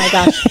 Oh my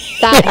gosh,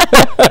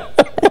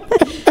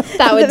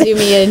 that would do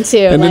me in too.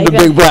 And then Like the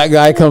big black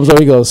guy comes over.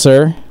 He goes,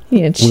 sir,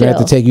 You need to we're gonna have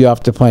to chill. take you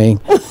off the plane.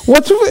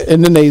 What's with?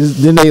 And then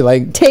they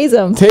like Tase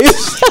him.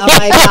 taste. oh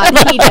my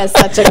god, he does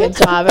such a good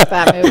job at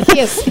that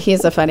movie.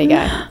 He's a funny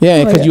guy.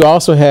 Yeah, because you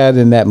also had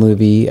in that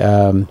movie,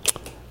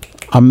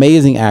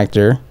 amazing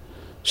actor,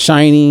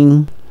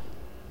 Shining,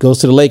 goes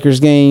to the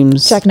Lakers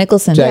games. Jack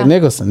Nicholson. Jack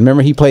Nicholson.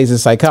 Remember, he plays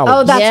his psychologist.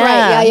 Oh, that's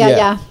Yeah. right. Yeah.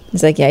 Yeah.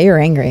 He's like, yeah, you're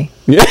angry.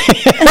 Yeah,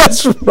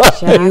 that's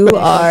right. You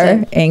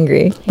are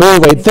angry.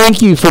 But anyway,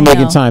 thank you for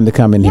making know. time to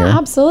come in Yeah, here.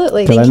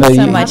 absolutely. Because I Thank know you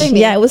so you- much.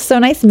 Yeah, it was so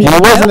nice to meet And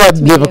it you. wasn't that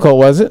to meet you. difficult,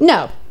 was it?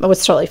 No, it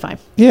was totally fine.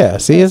 Yeah.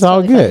 See, it's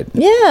all totally good.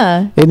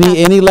 Yeah.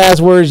 Any last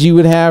words you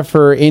would have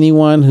for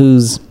anyone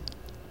who's,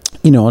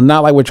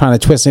 not like we're trying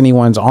to twist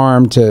anyone's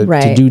arm to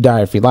Right. do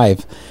Diet Free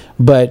Life,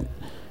 but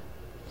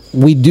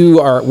we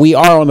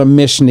are on a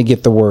mission to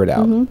get the word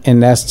out,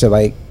 and that's to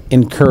like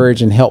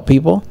encourage and help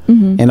people.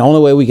 And the only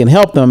way we can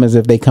help them is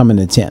if they come in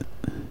the tent.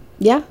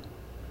 Yeah.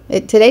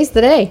 Today's the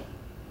day.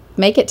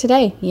 Make it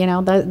today.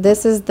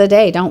 This is the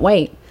day. Don't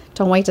wait.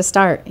 Don't wait to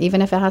start,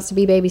 even if it has to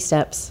be baby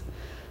steps.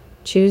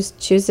 Choose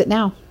it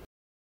now.